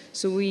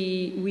 So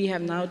we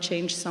have now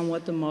changed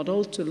somewhat the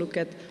model to look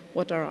at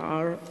what are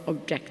our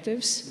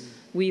objectives.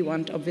 We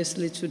want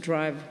obviously to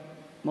drive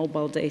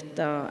mobile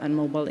data and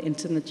mobile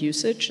internet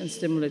usage and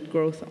stimulate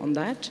growth on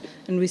that.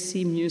 And we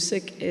see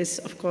music is,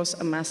 of course,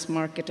 a mass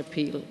market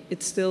appeal.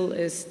 It still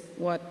is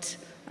what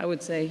I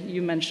would say,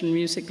 you mentioned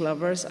music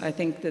lovers. I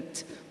think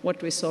that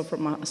what we saw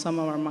from some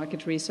of our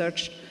market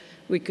research,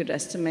 we could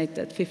estimate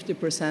that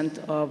 50%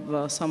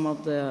 of some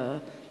of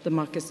the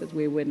markets that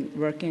we were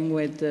working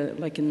with,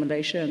 like in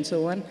Malaysia and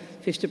so on,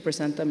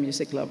 50% are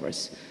music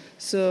lovers.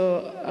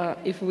 So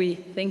if we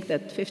think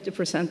that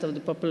 50% of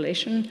the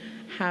population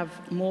have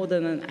more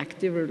than an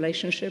active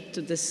relationship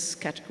to this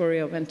category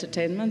of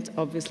entertainment,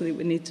 obviously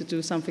we need to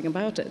do something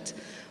about it.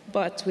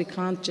 But we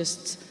can't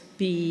just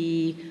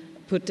be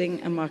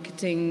putting a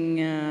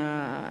marketing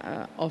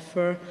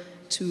offer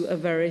to a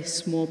very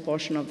small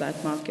portion of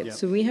that market. Yep.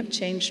 So we have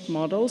changed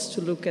models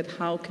to look at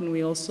how can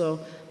we also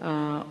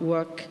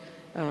work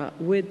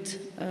with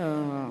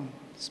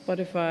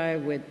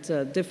Spotify,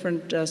 with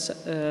different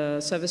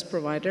service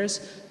providers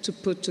to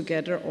put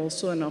together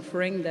also an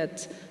offering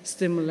that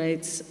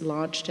stimulates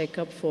large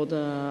take-up for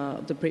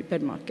the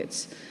prepaid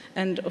markets.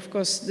 And of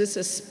course, this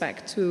is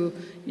back to,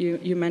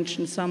 you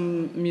mentioned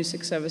some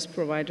music service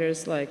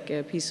providers like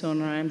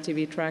P-Sonar,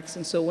 MTV Tracks,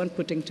 and so on,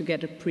 putting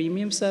together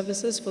premium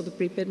services for the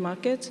prepaid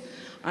market.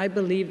 I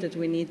believe that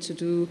we need to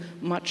do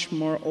much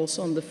more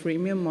also on the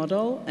freemium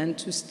model and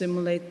to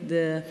stimulate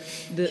the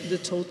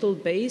total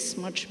base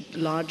much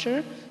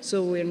larger,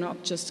 so we're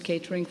not just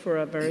catering for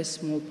a very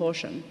small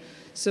portion.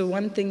 So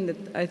one thing that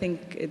I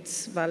think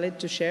it's valid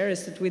to share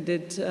is that we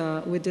did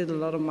a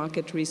lot of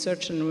market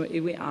research, and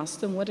we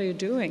asked them, what are you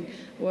doing?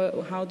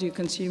 How do you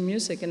consume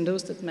music? And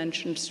those that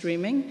mentioned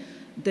streaming,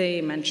 they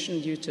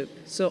mentioned YouTube.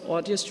 So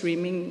audio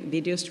streaming,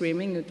 video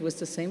streaming, it was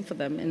the same for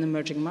them in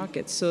emerging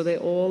markets. So they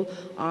all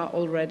are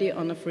already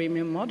on a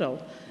freemium model.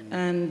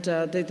 And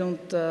they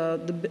don't,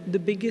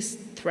 the biggest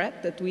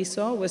threat that we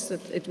saw was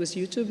that it was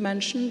YouTube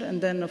mentioned, and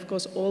then of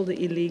course all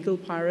the illegal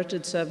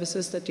pirated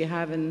services that you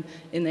have in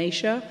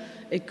Asia.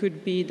 It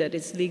could be that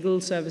it's legal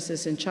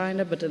services in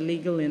China, but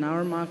illegal in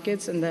our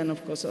markets, and then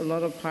of course a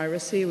lot of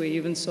piracy. We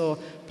even saw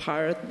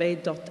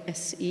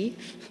piratebay.se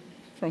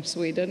from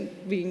Sweden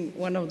being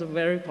one of the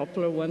very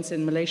popular ones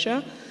in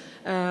Malaysia.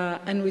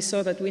 And we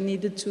saw that we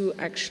needed to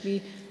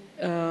actually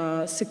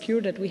secure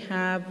that we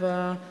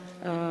have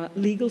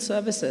legal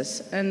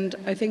services. And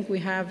I think we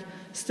have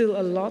still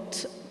a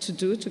lot to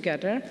do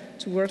together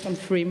to work on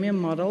freemium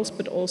models,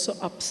 but also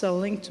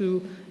upselling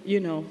to,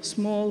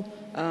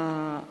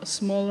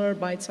 smaller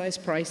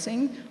bite-sized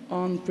pricing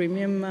on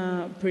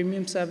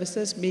premium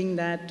services, being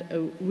that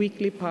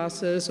weekly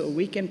passes or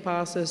weekend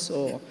passes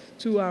or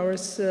 2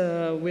 hours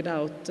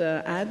without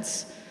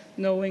ads,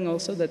 knowing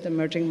also that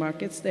emerging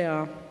markets, they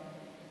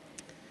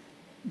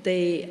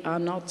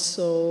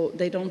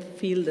don't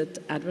feel that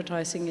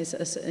advertising is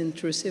as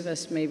intrusive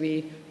as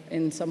maybe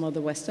in some of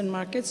the Western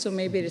markets. So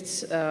maybe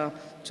it's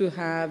to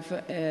have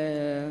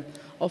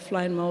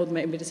offline mode,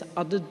 maybe it's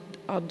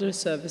other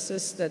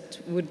services that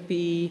would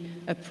be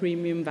a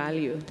premium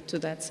value to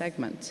that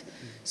segment.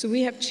 So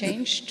we have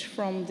changed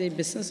from the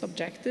business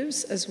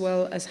objectives as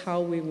well as how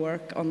we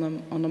work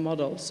on the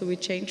model. So we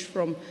changed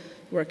from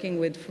working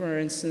with, for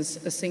instance,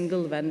 a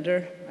single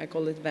vendor, I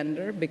call it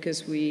vendor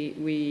because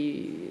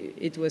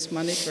it was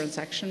money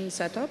transaction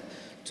setup,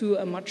 to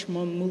a much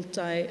more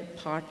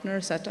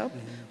multi-partner setup,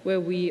 where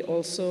we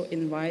also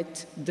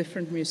invite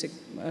different music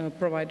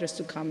providers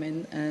to come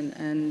in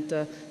and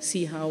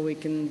see how we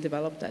can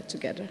develop that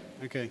together.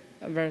 Okay.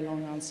 A very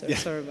long answer, yeah.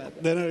 Sorry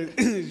about that. No,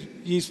 it's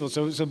useful.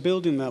 So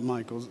building that,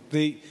 Michael,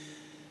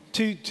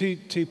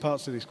 Two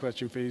parts to this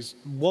question, please.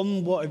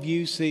 One, what have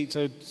you seen?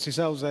 So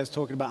Sissel's there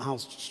talking about how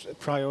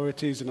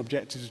priorities and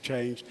objectives have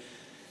changed.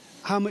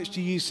 How much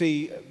do you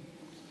see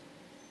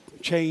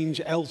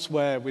change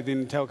elsewhere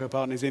within telco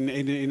partners in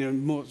a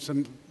more,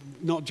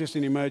 not just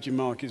in emerging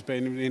markets, but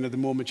in the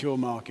more mature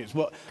markets?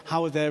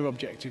 How are their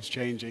objectives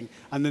changing?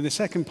 And then the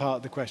second part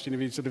of the question, if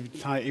you sort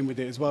of tie it in with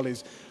it as well,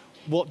 is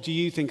what do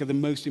you think are the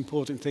most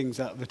important things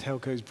that the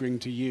telcos bring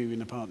to you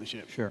in a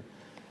partnership? Sure.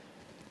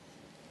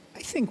 I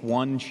think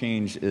one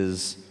change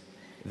is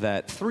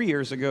that 3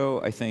 years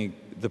ago, I think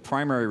the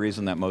primary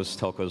reason that most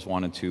telcos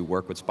wanted to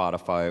work with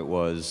Spotify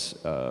was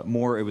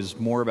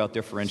more about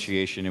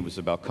differentiation, it was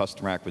about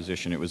customer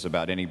acquisition, it was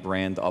about any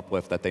brand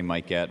uplift that they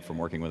might get from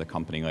working with a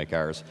company like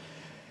ours.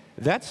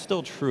 That's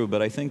still true,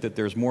 but I think that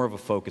there's more of a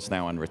focus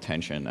now on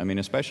retention. I mean,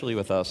 especially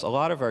with us, a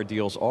lot of our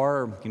deals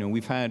are,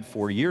 we've had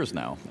 4 years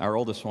now. Our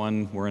oldest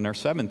one, we're in our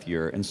 7th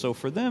year, and so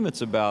for them,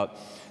 it's about,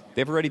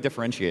 they've already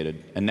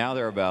differentiated, and now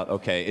they're about,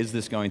 okay, is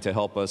this going to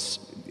help us,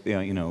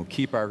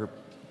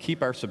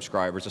 keep our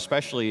subscribers,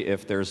 especially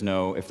if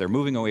they're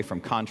moving away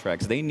from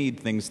contracts. They need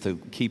things to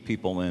keep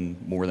people in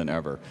more than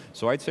ever.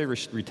 So I'd say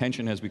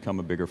retention has become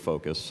a bigger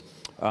focus.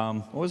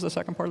 What was the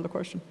second part of the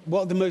question?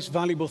 What are the most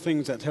valuable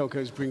things that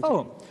telcos bring to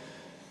you?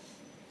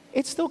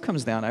 It still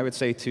comes down, I would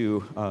say,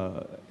 to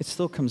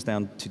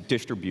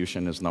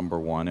distribution as number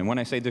one. And when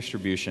I say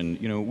distribution,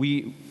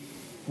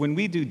 when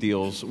we do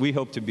deals, we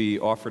hope to be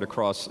offered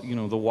across,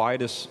 the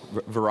widest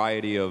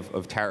variety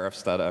of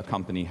tariffs that a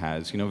company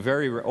has.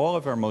 All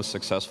of our most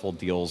successful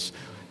deals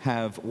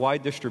have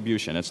wide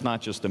distribution. It's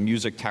not just a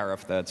music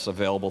tariff that's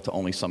available to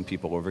only some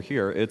people over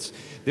here.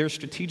 There's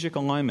strategic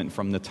alignment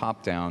from the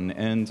top down.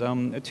 And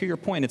to your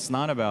point, it's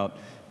not about,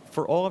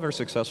 for all of our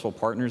successful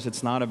partners,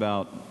 it's not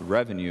about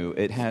revenue.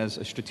 It has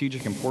a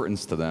strategic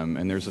importance to them,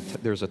 and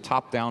there's a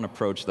top-down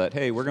approach that,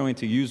 hey, we're going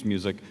to use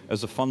music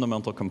as a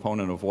fundamental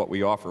component of what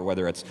we offer,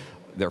 whether it's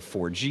their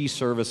 4G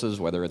services,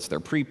 whether it's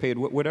their prepaid,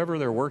 whatever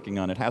they're working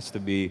on, it has to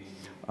be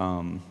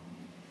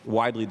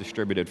widely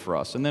distributed for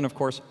us. And then, of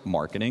course,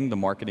 marketing, the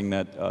marketing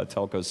that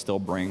telcos still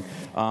bring.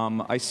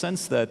 I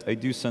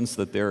do sense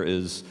that there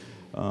is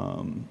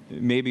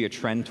maybe a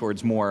trend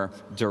towards more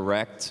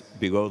direct,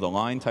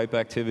 below-the-line type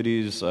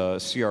activities,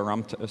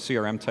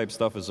 CRM type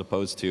stuff, as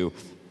opposed to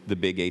the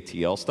big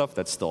ATL stuff.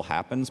 That still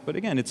happens. But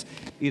again,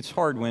 it's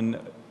hard when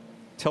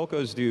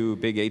telcos do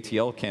big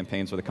ATL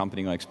campaigns with a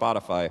company like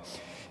Spotify.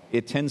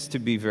 It tends to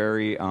be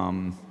very,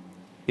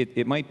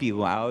 it might be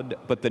loud,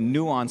 but the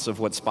nuance of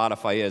what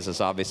Spotify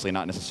is obviously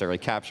not necessarily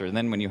captured. And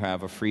then when you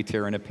have a free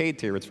tier and a paid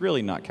tier, it's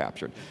really not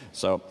captured.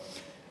 So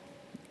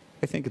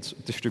I think it's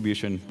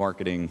distribution,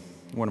 marketing.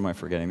 What am I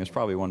forgetting? There's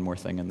probably one more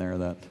thing in there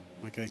that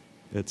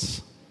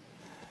it's...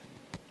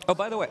 Oh,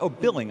 by the way,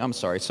 billing, I'm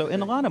sorry. So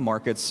in a lot of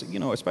markets,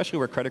 especially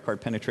where credit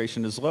card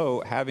penetration is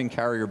low, having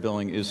carrier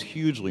billing is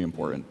hugely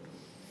important.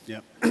 Yeah.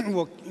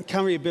 Well,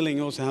 carrier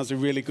billing also has a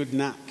really good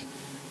knack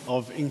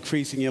of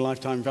increasing your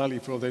lifetime value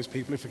for all those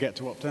people who forget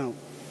to opt out.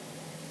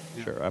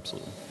 Yeah. Sure,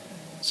 absolutely.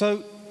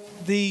 So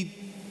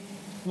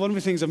one of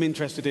the things I'm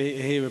interested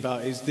to hear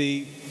about is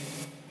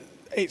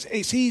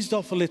it's eased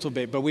off a little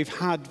bit, but we've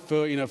had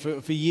for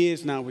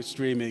years now with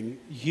streaming,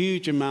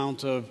 huge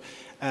amount of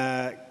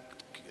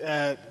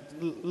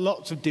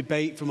lots of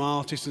debate from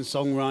artists and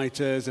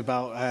songwriters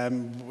about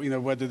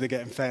whether they're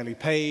getting fairly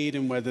paid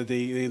and whether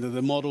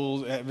the model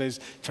there's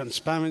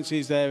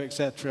transparencies there,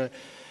 etc.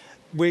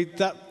 With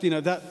that,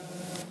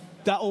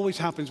 that always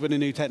happens when a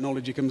new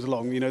technology comes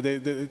along.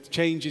 The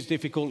change is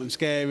difficult and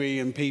scary,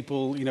 and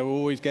people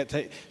always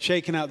get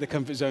shaken out of their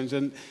comfort zones,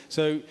 and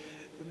so.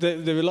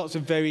 There are lots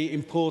of very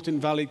important,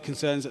 valid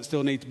concerns that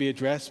still need to be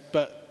addressed,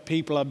 but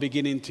people are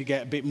beginning to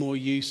get a bit more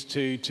used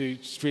to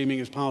streaming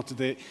as part of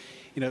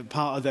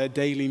their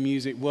daily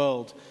music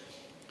world.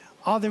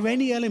 Are there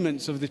any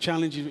elements of the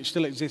challenges which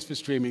still exist for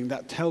streaming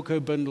that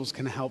telco bundles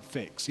can help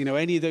fix?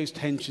 Any of those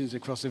tensions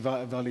across the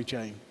value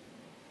chain?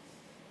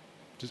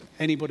 Does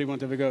anybody want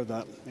to have a go at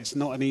that? It's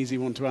not an easy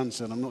one to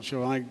answer, and I'm not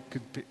sure I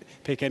could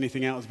pick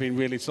anything out as being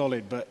really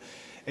solid, but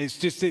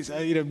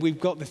we've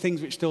got the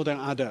things which still don't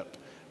add up.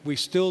 We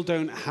still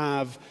don't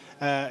have,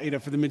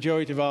 for the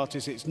majority of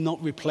artists, it's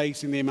not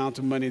replacing the amount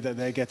of money that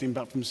they're getting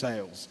back from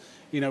sales.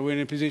 We're in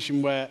a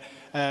position where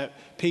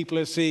people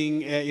are seeing,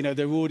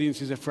 their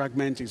audiences are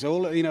fragmenting.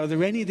 So, are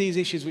there any of these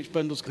issues which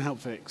bundles can help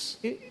fix?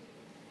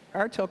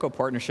 Our telco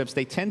partnerships,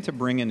 they tend to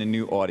bring in a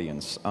new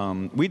audience.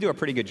 We do a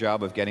pretty good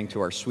job of getting to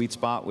our sweet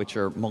spot, which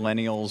are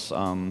millennials.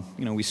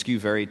 We skew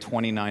very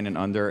 29 and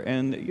under,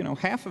 and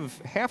half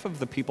of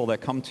the people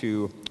that come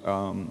to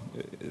a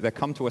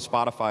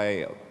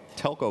Spotify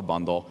telco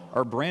bundle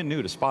are brand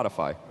new to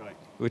Spotify, right,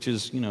 which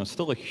is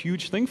still a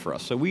huge thing for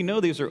us. So we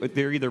know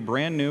they're either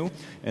brand new,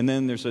 and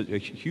then there's a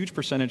huge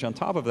percentage on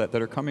top of that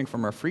are coming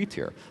from our free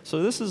tier.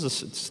 So this is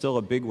still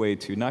a big way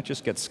to not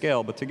just get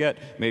scale, but to get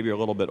maybe a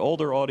little bit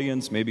older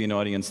audience, maybe an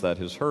audience that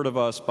has heard of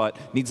us but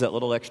needs that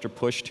little extra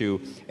push to,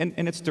 and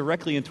it's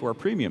directly into our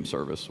premium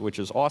service, which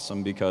is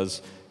awesome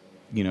because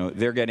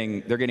they're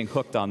getting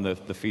hooked on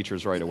the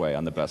features right away,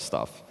 on the best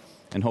stuff.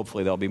 and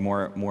hopefully they'll be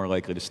more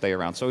likely to stay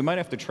around. So we might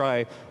have to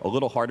try a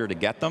little harder to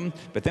get them,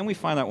 but then we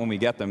find out when we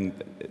get them,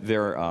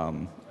 they're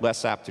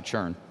less apt to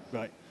churn.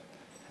 Right.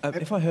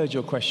 If I heard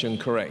your question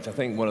correct, I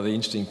think one of the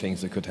interesting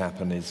things that could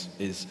happen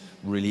is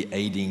really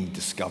aiding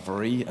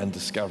discovery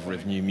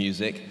of new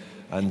music,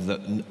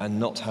 and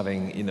not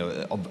having, you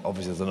know,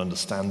 obviously there's an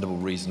understandable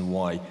reason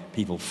why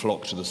people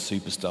flock to the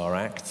superstar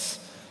acts,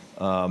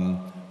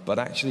 but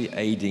actually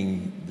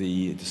aiding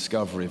the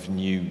discovery of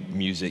new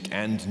music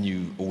and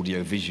new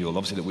audiovisual.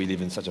 Obviously that we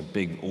live in such a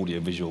big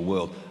audiovisual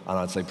world, and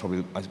I'd say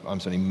probably I'm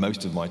spending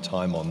most of my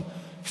time on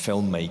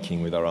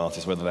filmmaking with our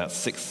artists, whether that's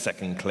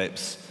 6-second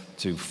clips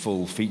to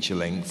full feature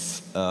lengths,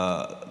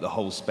 the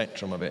whole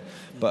spectrum of it.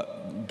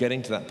 But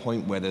getting to that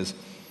point where there's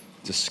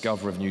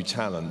discovery of new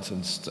talent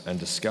and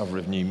discovery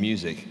of new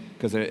music,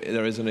 because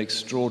there is an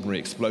extraordinary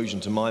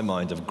explosion, to my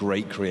mind, of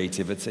great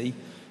creativity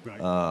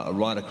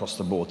right across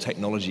the board.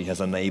 Technology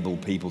has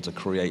enabled people to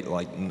create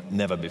like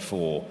never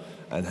before,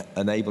 and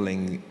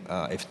enabling,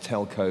 if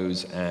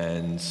telcos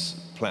and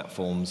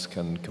platforms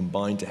can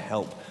combine to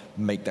help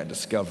make that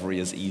discovery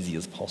as easy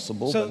as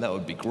possible, then that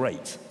would be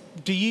great.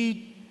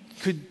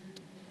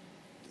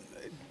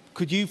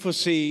 Could you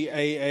foresee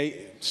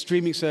a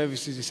streaming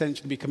services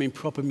essentially becoming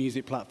proper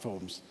music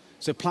platforms?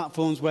 So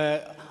platforms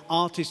where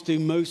artists do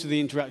most of the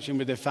interaction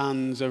with their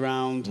fans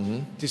around,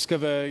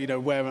 discover, you know,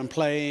 where I'm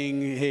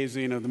playing, here's,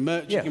 you know, the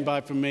merch you can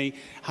buy from me,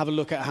 have a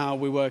look at how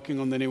we're working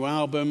on the new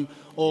album,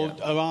 or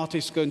are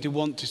artists going to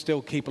want to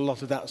still keep a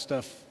lot of that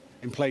stuff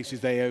in places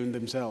they own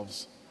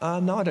themselves?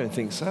 No, I don't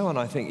think so, and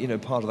I think, you know,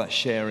 part of that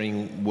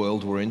sharing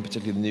world we're in,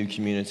 particularly the new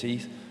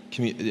communities,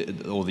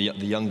 or the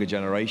younger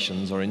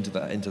generations are into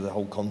the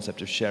whole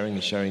concept of sharing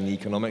and sharing the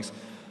economics.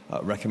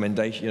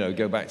 Recommendation, you know,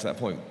 go back to that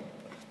point.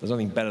 There's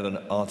nothing better than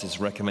artists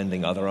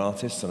recommending other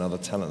artists and other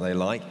talent they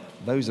like.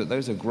 Those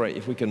are great.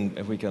 If we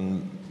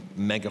can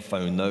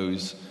megaphone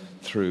those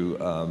through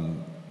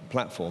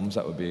platforms,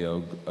 that would be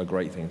a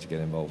great thing to get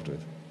involved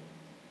with.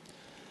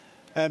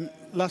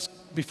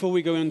 Before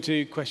we go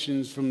into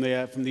questions from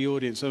the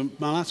audience, so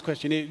my last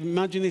question: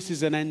 imagine this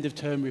is an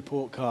end-of-term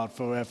report card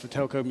for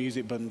telco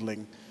music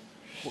bundling.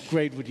 What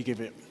grade would you give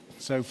it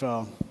so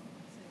far?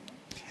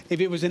 If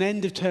it was an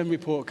end-of-term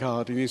report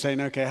card, and you're saying,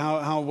 okay,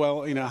 how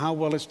well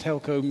has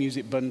telco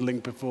music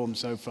bundling performed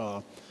so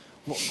far?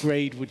 What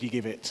grade would you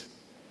give it?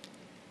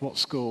 What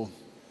score?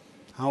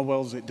 How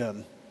well is it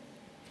done?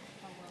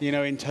 You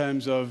know, in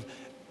terms of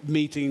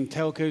meeting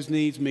telco's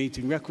needs,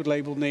 meeting record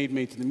label need,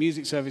 meeting the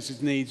music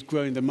services needs,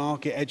 growing the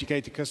market,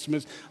 educating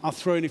customers. I'll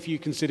throw in a few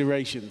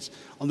considerations.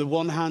 On the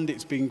one hand,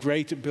 it's been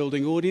great at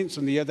building audience.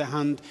 On the other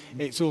hand,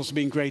 it's also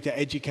been great at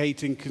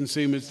educating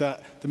consumers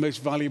that the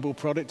most valuable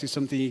product is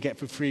something you get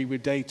for free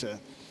with data.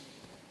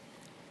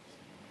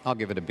 I'll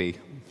give it a B.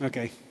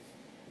 Okay.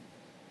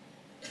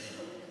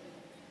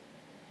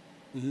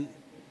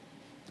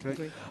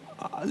 Okay.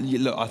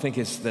 Look, I think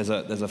there's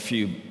a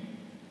few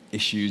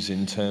issues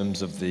in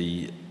terms of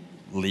the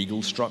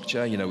legal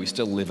structure. You know, we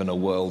still live in a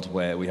world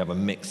where we have a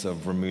mix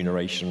of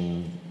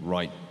remuneration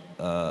right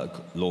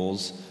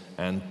laws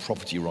and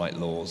property right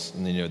laws,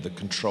 and, you know, the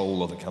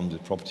control that comes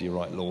with property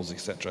right laws,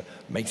 etc.,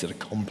 makes it a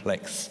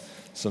complex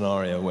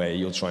scenario where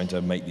you're trying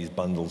to make these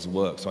bundles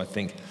work. So I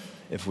think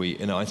if we,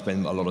 you know, I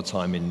spend a lot of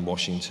time in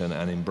Washington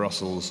and in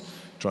Brussels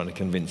trying to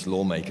convince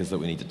lawmakers that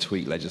we need to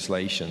tweak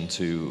legislation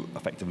to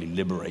effectively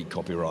liberate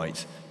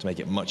copyright, to make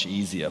it much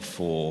easier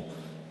for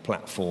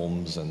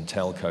platforms and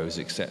telcos,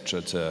 etc.,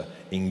 to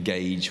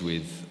engage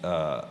with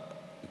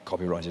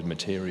copyrighted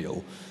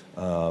material.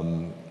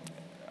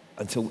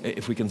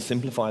 If we can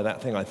simplify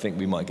that thing, I think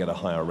we might get a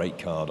higher rate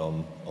card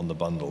on the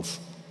bundles.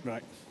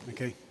 Right.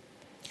 Okay.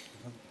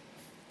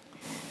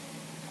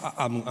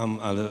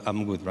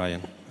 I'm with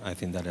Ryan. I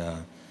think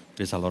that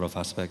there's a lot of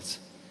aspects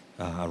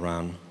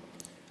around,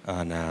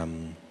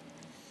 and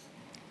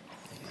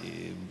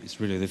it's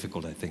really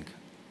difficult, I think,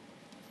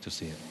 to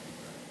see it.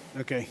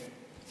 Okay.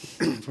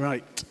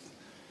 Right.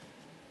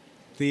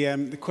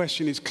 The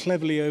question is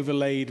cleverly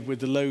overlaid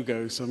with the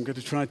logo, so I'm going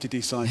to try to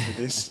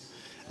decipher this.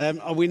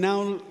 Are we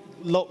now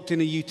locked in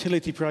a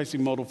utility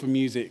pricing model for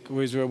music,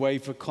 or is there a way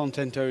for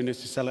content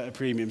owners to sell at a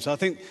premium? So I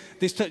think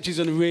this touches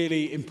on a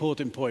really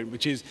important point,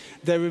 which is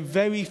there are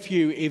very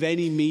few, if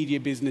any,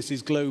 media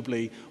businesses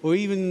globally, or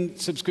even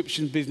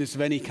subscription business of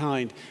any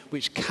kind,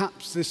 which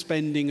caps the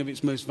spending of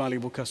its most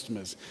valuable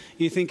customers.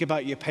 You think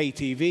about your pay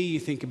TV, you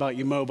think about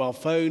your mobile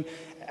phone,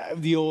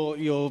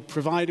 your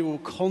provider will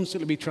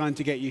constantly be trying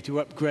to get you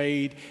to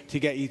upgrade, to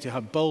get you to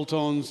have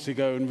bolt-ons, to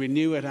go and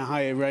renew at a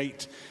higher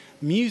rate.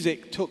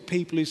 Music took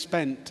people who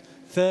spent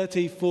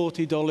 $30,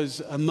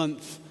 $40 a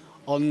month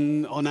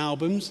on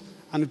albums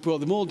and brought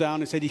them all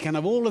down and said you can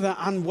have all of that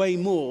and way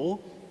more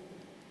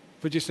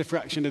for just a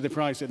fraction of the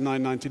price at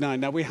 $9.99.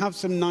 Now, we have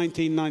some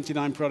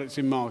 $19.99 products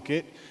in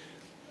market.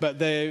 but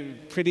they're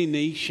pretty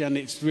niche, and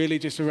it's really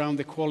just around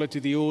the quality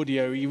of the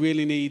audio. You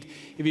really need,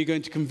 if you're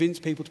going to convince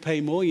people to pay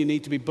more, you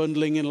need to be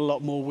bundling in a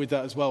lot more with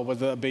that as well,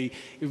 whether that be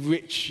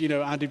rich,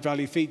 added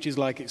value features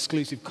like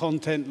exclusive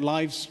content,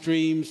 live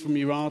streams from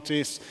your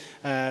artists,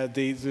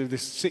 the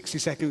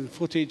 60-second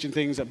footage and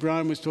things that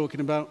Brian was talking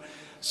about.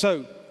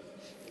 So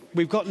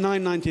we've got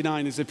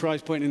 $9.99 as the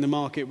price point in the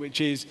market,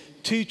 which is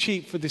too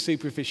cheap for the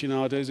super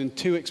aficionados and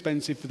too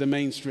expensive for the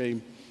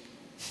mainstream.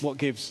 What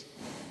gives?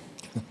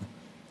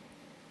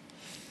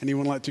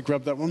 Anyone like to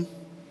grab that one?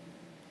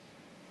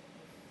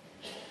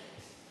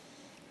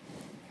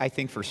 I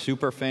think for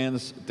super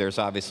fans, there's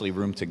obviously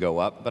room to go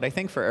up. But I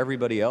think for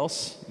everybody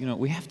else,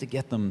 we have to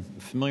get them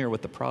familiar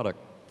with the product.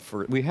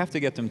 We have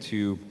to get them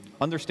to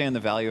understand the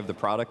value of the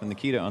product. And the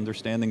key to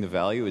understanding the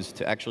value is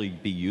to actually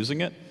be using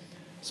it.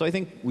 So I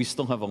think we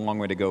still have a long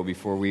way to go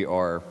before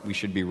we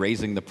should be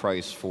raising the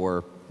price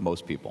for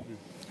most people.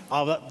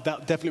 Oh, that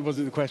definitely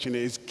wasn't the question.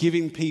 It is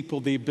giving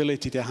people the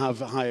ability to have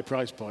higher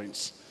price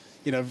points.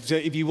 So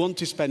if you want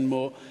to spend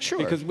more, sure.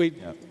 Because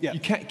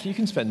you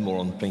can spend more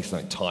on things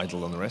like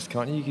Tidal and the rest,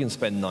 can't you? You can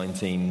spend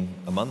 $19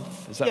 a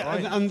month. Is that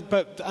right?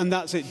 And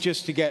that's it,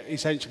 just to get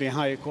essentially a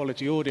higher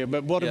quality audio.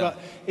 But what about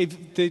if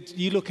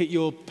you look at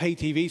your pay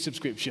TV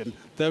subscription?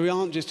 There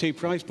aren't just two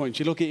price points.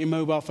 You look at your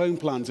mobile phone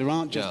plans. There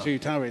aren't just two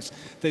tariffs.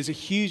 There's a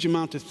huge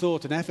amount of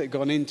thought and effort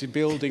gone into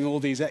building all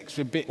these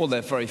extra bits. Well,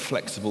 they're very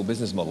flexible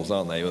business models,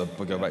 aren't they? We'll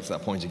go back to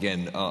that point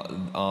again.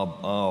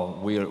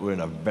 We're in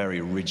a very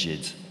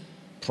rigid,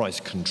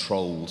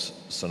 price-controlled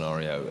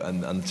scenario,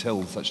 and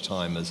until such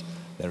time as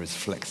there is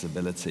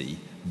flexibility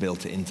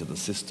built into the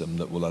system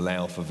that will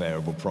allow for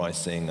variable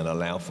pricing and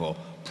allow for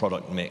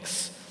product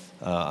mix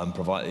and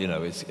provide,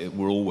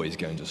 we're always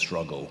going to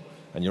struggle.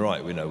 And you're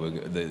right,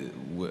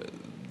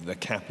 the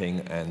capping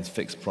and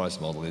fixed price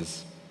model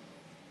is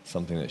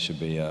something that should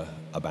be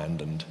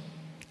abandoned.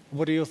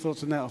 What are your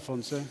thoughts on that,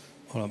 Alfonso?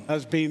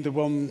 As being the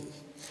one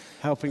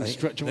helping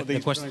structure what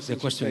these prices The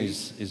question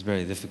is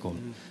very difficult.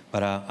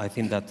 But I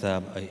think that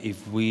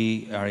if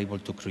we are able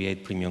to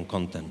create premium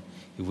content,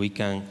 if we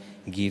can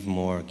give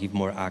more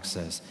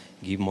access,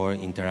 give more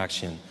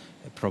interaction,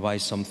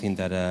 provide something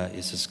that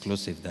is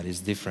exclusive, that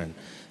is different,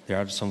 there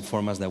are some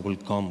formats that will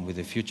come with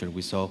the future.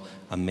 We saw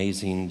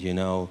amazing,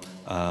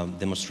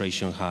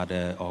 demonstration had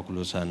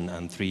Oculus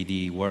and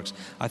 3D works.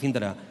 I think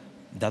that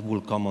that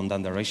will come on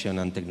that direction,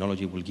 and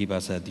technology will give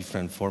us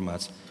different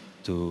formats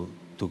to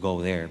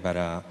go there.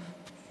 But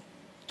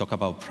talk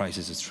about price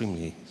is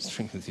extremely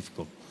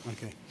difficult.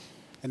 Okay.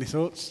 Any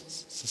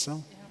thoughts,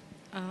 Sissel?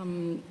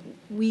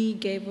 We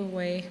gave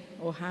away,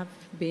 or have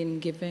been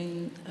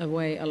giving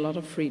away, a lot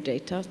of free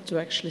data to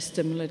actually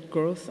stimulate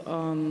growth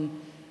on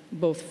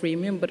both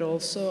freemium, but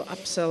also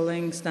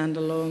upselling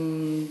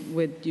standalone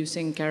with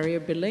using carrier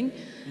billing.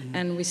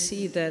 And we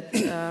see that,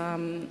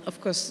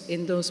 of course,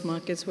 in those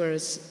markets where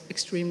it's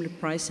extremely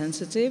price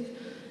sensitive,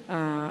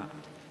 I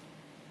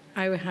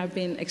have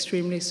been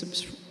extremely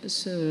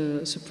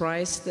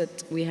surprised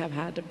that we have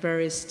had a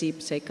very steep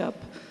take-up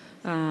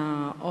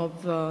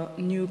of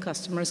new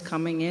customers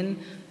coming in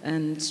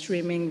and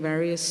streaming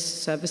various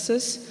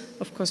services.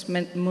 Of course,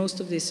 most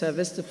of these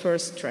services, the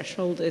first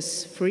threshold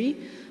is free,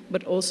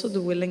 but also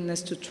the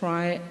willingness to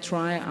try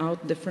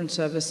out different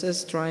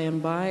services, try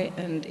and buy.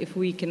 And if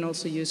we can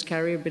also use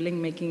carrier billing,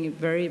 making it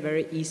very,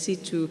 very easy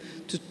to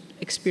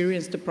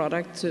experience the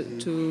product,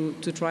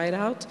 to try it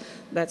out,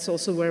 that's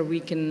also where we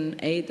can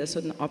aid as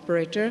an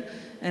operator.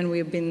 And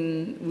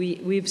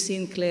we've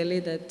seen clearly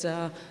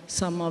that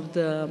some of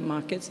the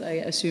markets,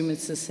 I assume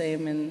it's the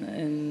same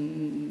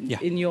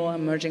in your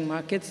emerging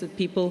markets, that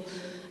people,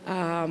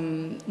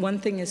 one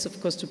thing is,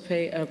 of course, to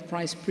pay a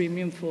price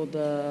premium for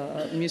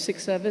the music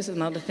service.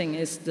 Another thing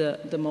is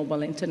the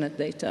mobile internet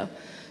data.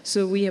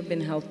 So we have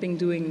been helping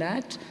doing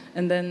that.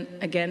 And then,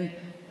 again,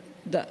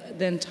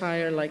 the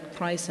entire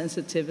price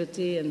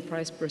sensitivity and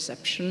price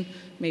perception,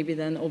 maybe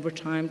then over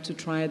time to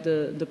try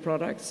the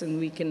products, and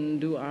we can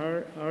do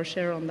our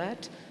share on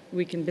that.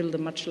 We can build a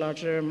much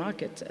larger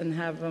market and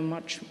have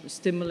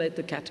stimulate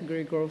the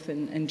category growth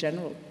in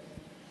general.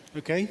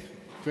 Okay,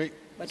 great.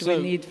 But we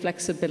need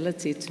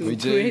flexibility to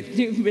create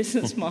new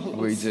business models.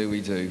 We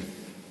do.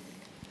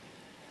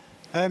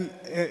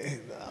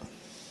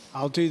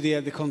 I'll do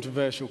the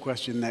controversial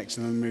question next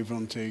and then move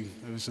on to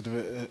sort of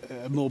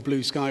a more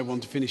blue sky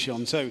one to finish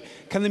on. So,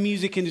 can the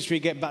music industry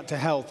get back to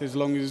health as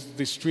long as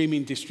the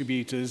streaming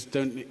distributors,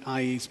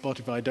 i.e.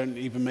 Spotify, don't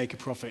even make a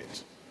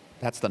profit?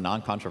 That's the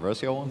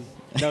non-controversial one?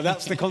 No,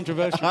 that's the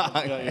controversial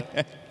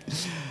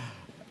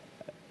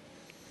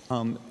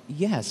one.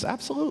 Yes,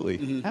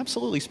 absolutely.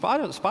 Absolutely.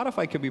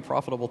 Spotify could be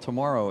profitable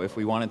tomorrow if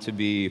we wanted to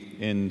be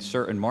in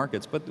certain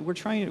markets, but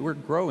we're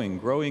growing.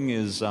 Growing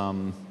is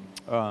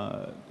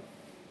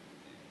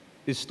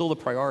still the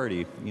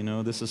priority.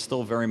 This is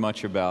still very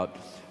much about,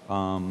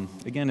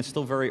 again, it's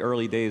still very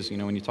early days.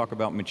 When you talk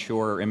about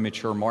mature or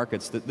immature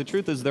markets, the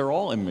truth is they're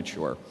all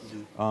immature.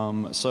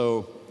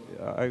 So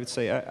I would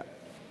say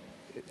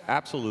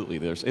absolutely,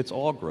 it's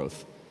all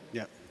growth.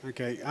 Yeah,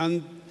 okay.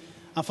 And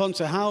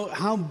Alfonso,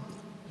 how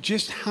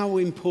just how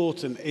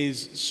important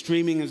is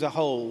streaming as a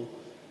whole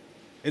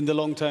in the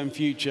long-term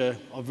future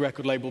of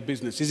record label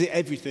business? Is it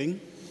everything?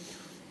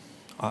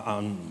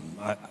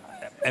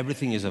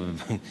 Everything is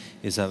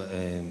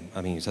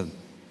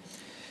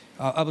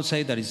I would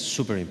say that it's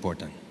super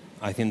important.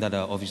 I think that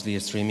obviously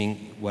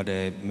streaming, what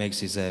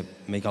makes is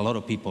make a lot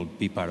of people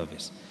be part of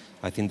this.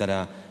 I think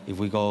that if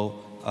we go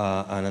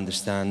and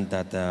understand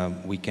that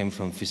we came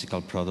from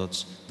physical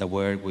products that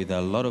were with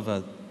a lot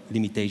of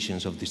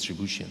limitations of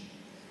distribution,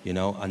 you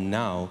know, and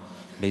now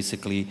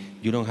basically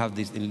you don't have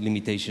these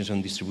limitations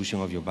on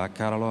distribution of your back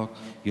catalog,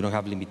 you don't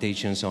have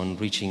limitations on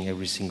reaching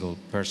every single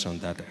person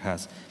that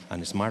has a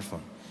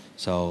smartphone.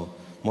 So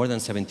more than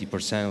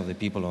 70% of the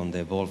people on the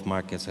evolved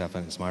markets have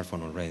a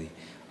smartphone already.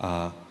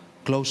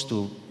 Close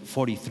to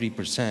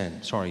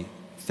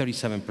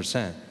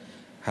 37%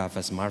 have a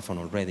smartphone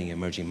already in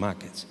emerging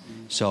markets.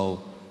 So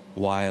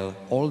while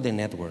all the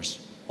networks,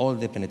 all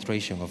the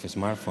penetration of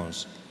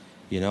smartphones,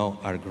 you know,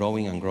 are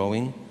growing and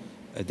growing,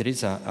 there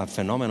is a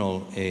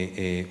phenomenal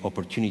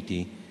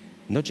opportunity,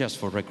 not just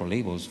for record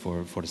labels,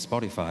 for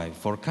Spotify,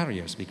 for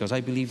carriers, because I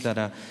believe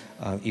that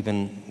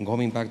even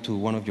going back to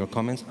one of your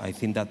comments, I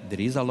think that there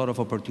is a lot of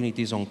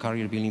opportunities on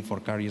carrier billing for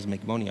carriers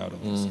make money out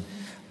of this,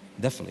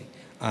 definitely.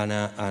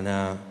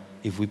 And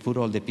if we put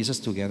all the pieces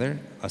together,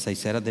 as I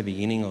said at the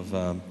beginning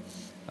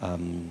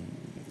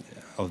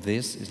of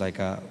this, it's like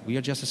we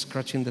are just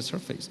scratching the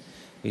surface.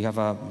 We have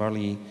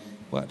barely,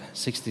 what,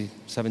 60,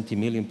 70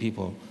 million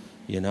people,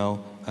 you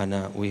know,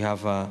 and we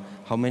have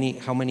how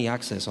many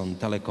access on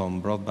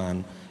telecom,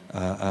 broadband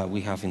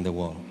we have in the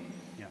world?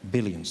 Yeah.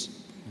 Billions.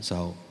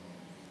 So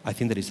I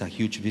think there is a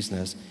huge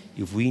business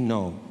if we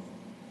know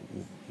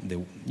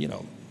the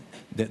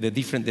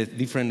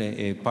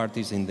different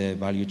parties in the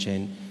value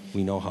chain.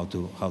 We know how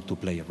to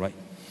play it, right?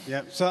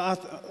 Yeah. So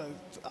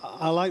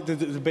I like the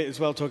bit as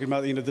well, talking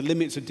about, you know, the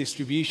limits of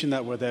distribution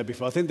that were there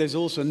before. I think there's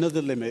also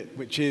another limit,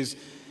 which is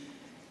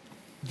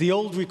the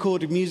old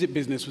recorded music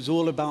business was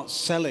all about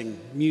selling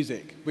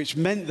music, which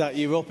meant that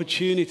your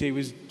opportunity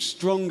was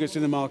strongest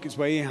in the markets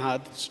where you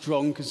had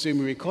strong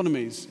consumer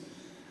economies.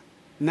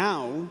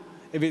 Now,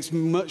 if it's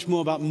much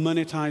more about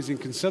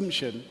monetizing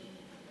consumption,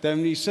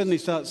 then you suddenly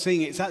start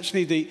seeing it's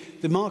actually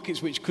the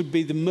markets which could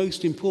be the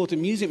most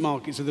important music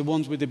markets are the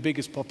ones with the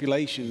biggest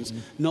populations,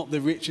 not the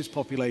richest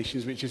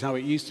populations, which is how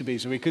it used to be.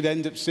 So we could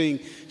end up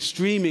seeing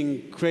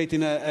streaming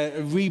creating a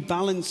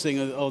rebalancing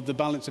of the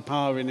balance of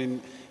power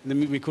in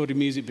the recorded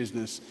music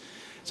business.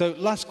 So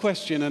last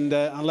question, and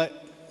I'll let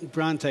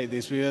Brian take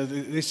this.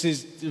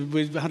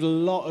 We've had a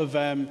lot of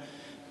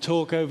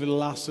talk over the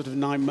last sort of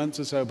 9 months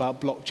or so about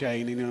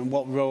blockchain, you know, and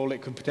what role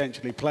it could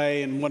potentially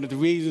play. And one of the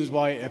reasons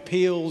why it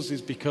appeals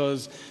is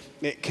because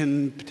it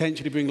can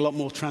potentially bring a lot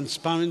more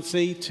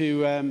transparency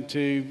to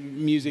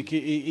music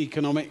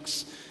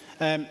economics.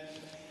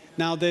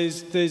 Now,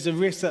 there's a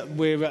risk that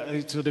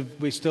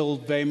we're still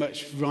very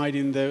much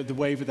riding the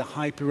wave of the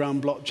hype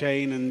around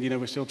blockchain, and, you know,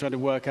 we're still trying to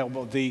work out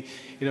what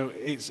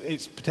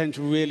its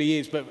potential really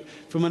is. But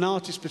from an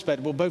artist's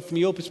perspective, well, both from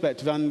your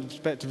perspective and the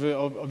perspective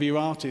of your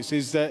artists,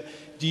 is that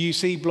do you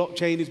see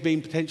blockchain as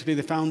being potentially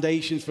the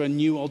foundations for a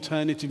new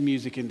alternative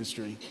music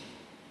industry?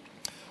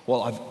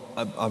 Well,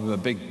 I'm a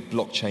big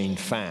blockchain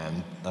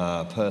fan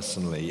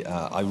personally.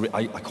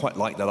 I quite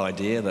like that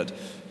idea that,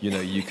 you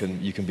know, you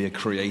can be a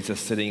creator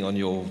sitting on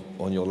your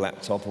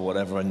laptop or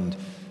whatever, and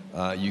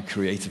you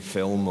create a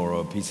film or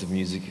a piece of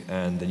music,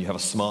 and then you have a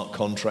smart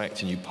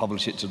contract and you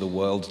publish it to the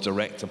world,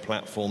 direct to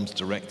platforms,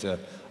 direct to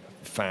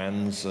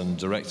fans, and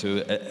direct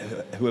to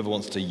whoever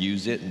wants to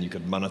use it, and you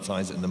could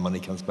monetize it and the money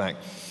comes back.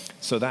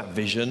 So that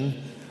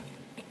vision,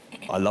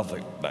 I love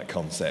that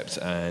concept,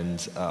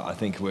 and I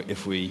think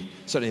if we,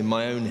 certainly in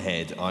my own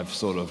head,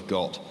 you've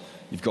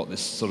got this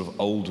sort of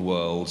old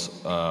world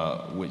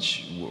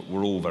which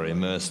we're all very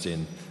immersed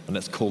in, and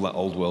let's call that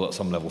old world at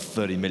some level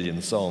 30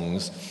 million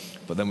songs,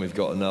 but then we've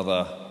got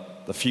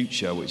the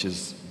future, which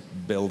is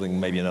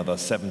building maybe another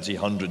 70,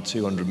 100,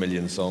 200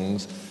 million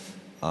songs.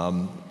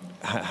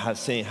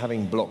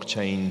 Having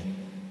blockchain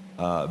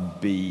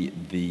be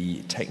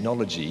the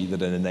technology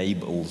that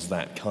enables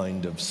that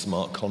kind of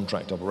smart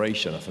contract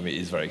operation, for me,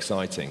 is very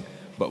exciting.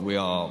 But we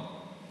are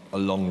a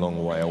long,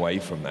 long way away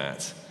from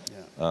that.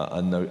 Yeah.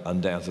 And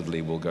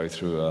undoubtedly we'll go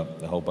through a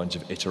whole bunch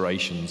of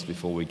iterations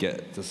before we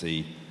get to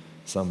see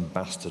some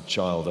bastard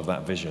child of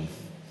that vision.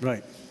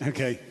 Right,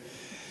 okay.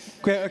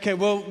 Great, okay,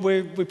 well,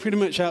 we're pretty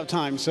much out of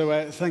time,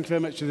 so thank you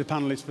very much to the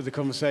panelists for the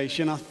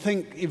conversation. I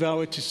think if I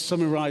were to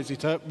summarize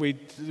it up with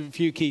a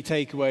few key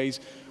takeaways,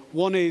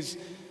 one is,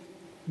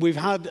 we've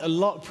had a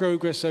lot of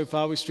progress so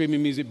far with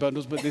streaming music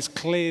bundles, but there's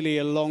clearly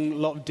a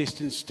lot of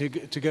distance to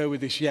go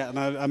with this yet. And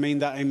I mean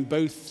that in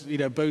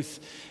both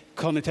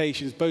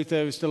connotations. Both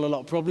there are still a lot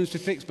of problems to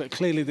fix, but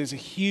clearly there's a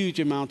huge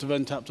amount of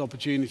untapped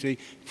opportunity.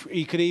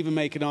 You could even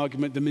make an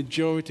argument the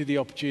majority of the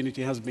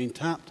opportunity has been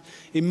tapped.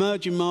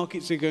 Emerging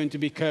markets are going to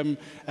become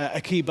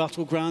a key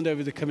battleground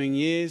over the coming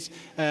years,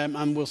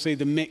 and we'll see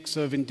the mix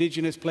of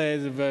indigenous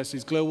players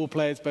versus global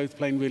players, both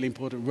playing really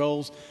important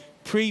roles.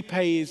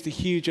 Prepay is the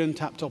huge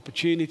untapped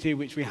opportunity,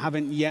 which we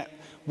haven't yet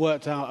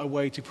worked out a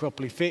way to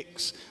properly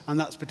fix, and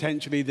that's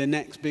potentially the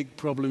next big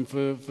problem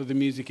for the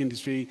music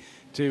industry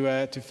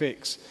to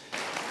fix.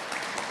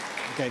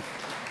 Okay,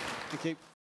 thank you.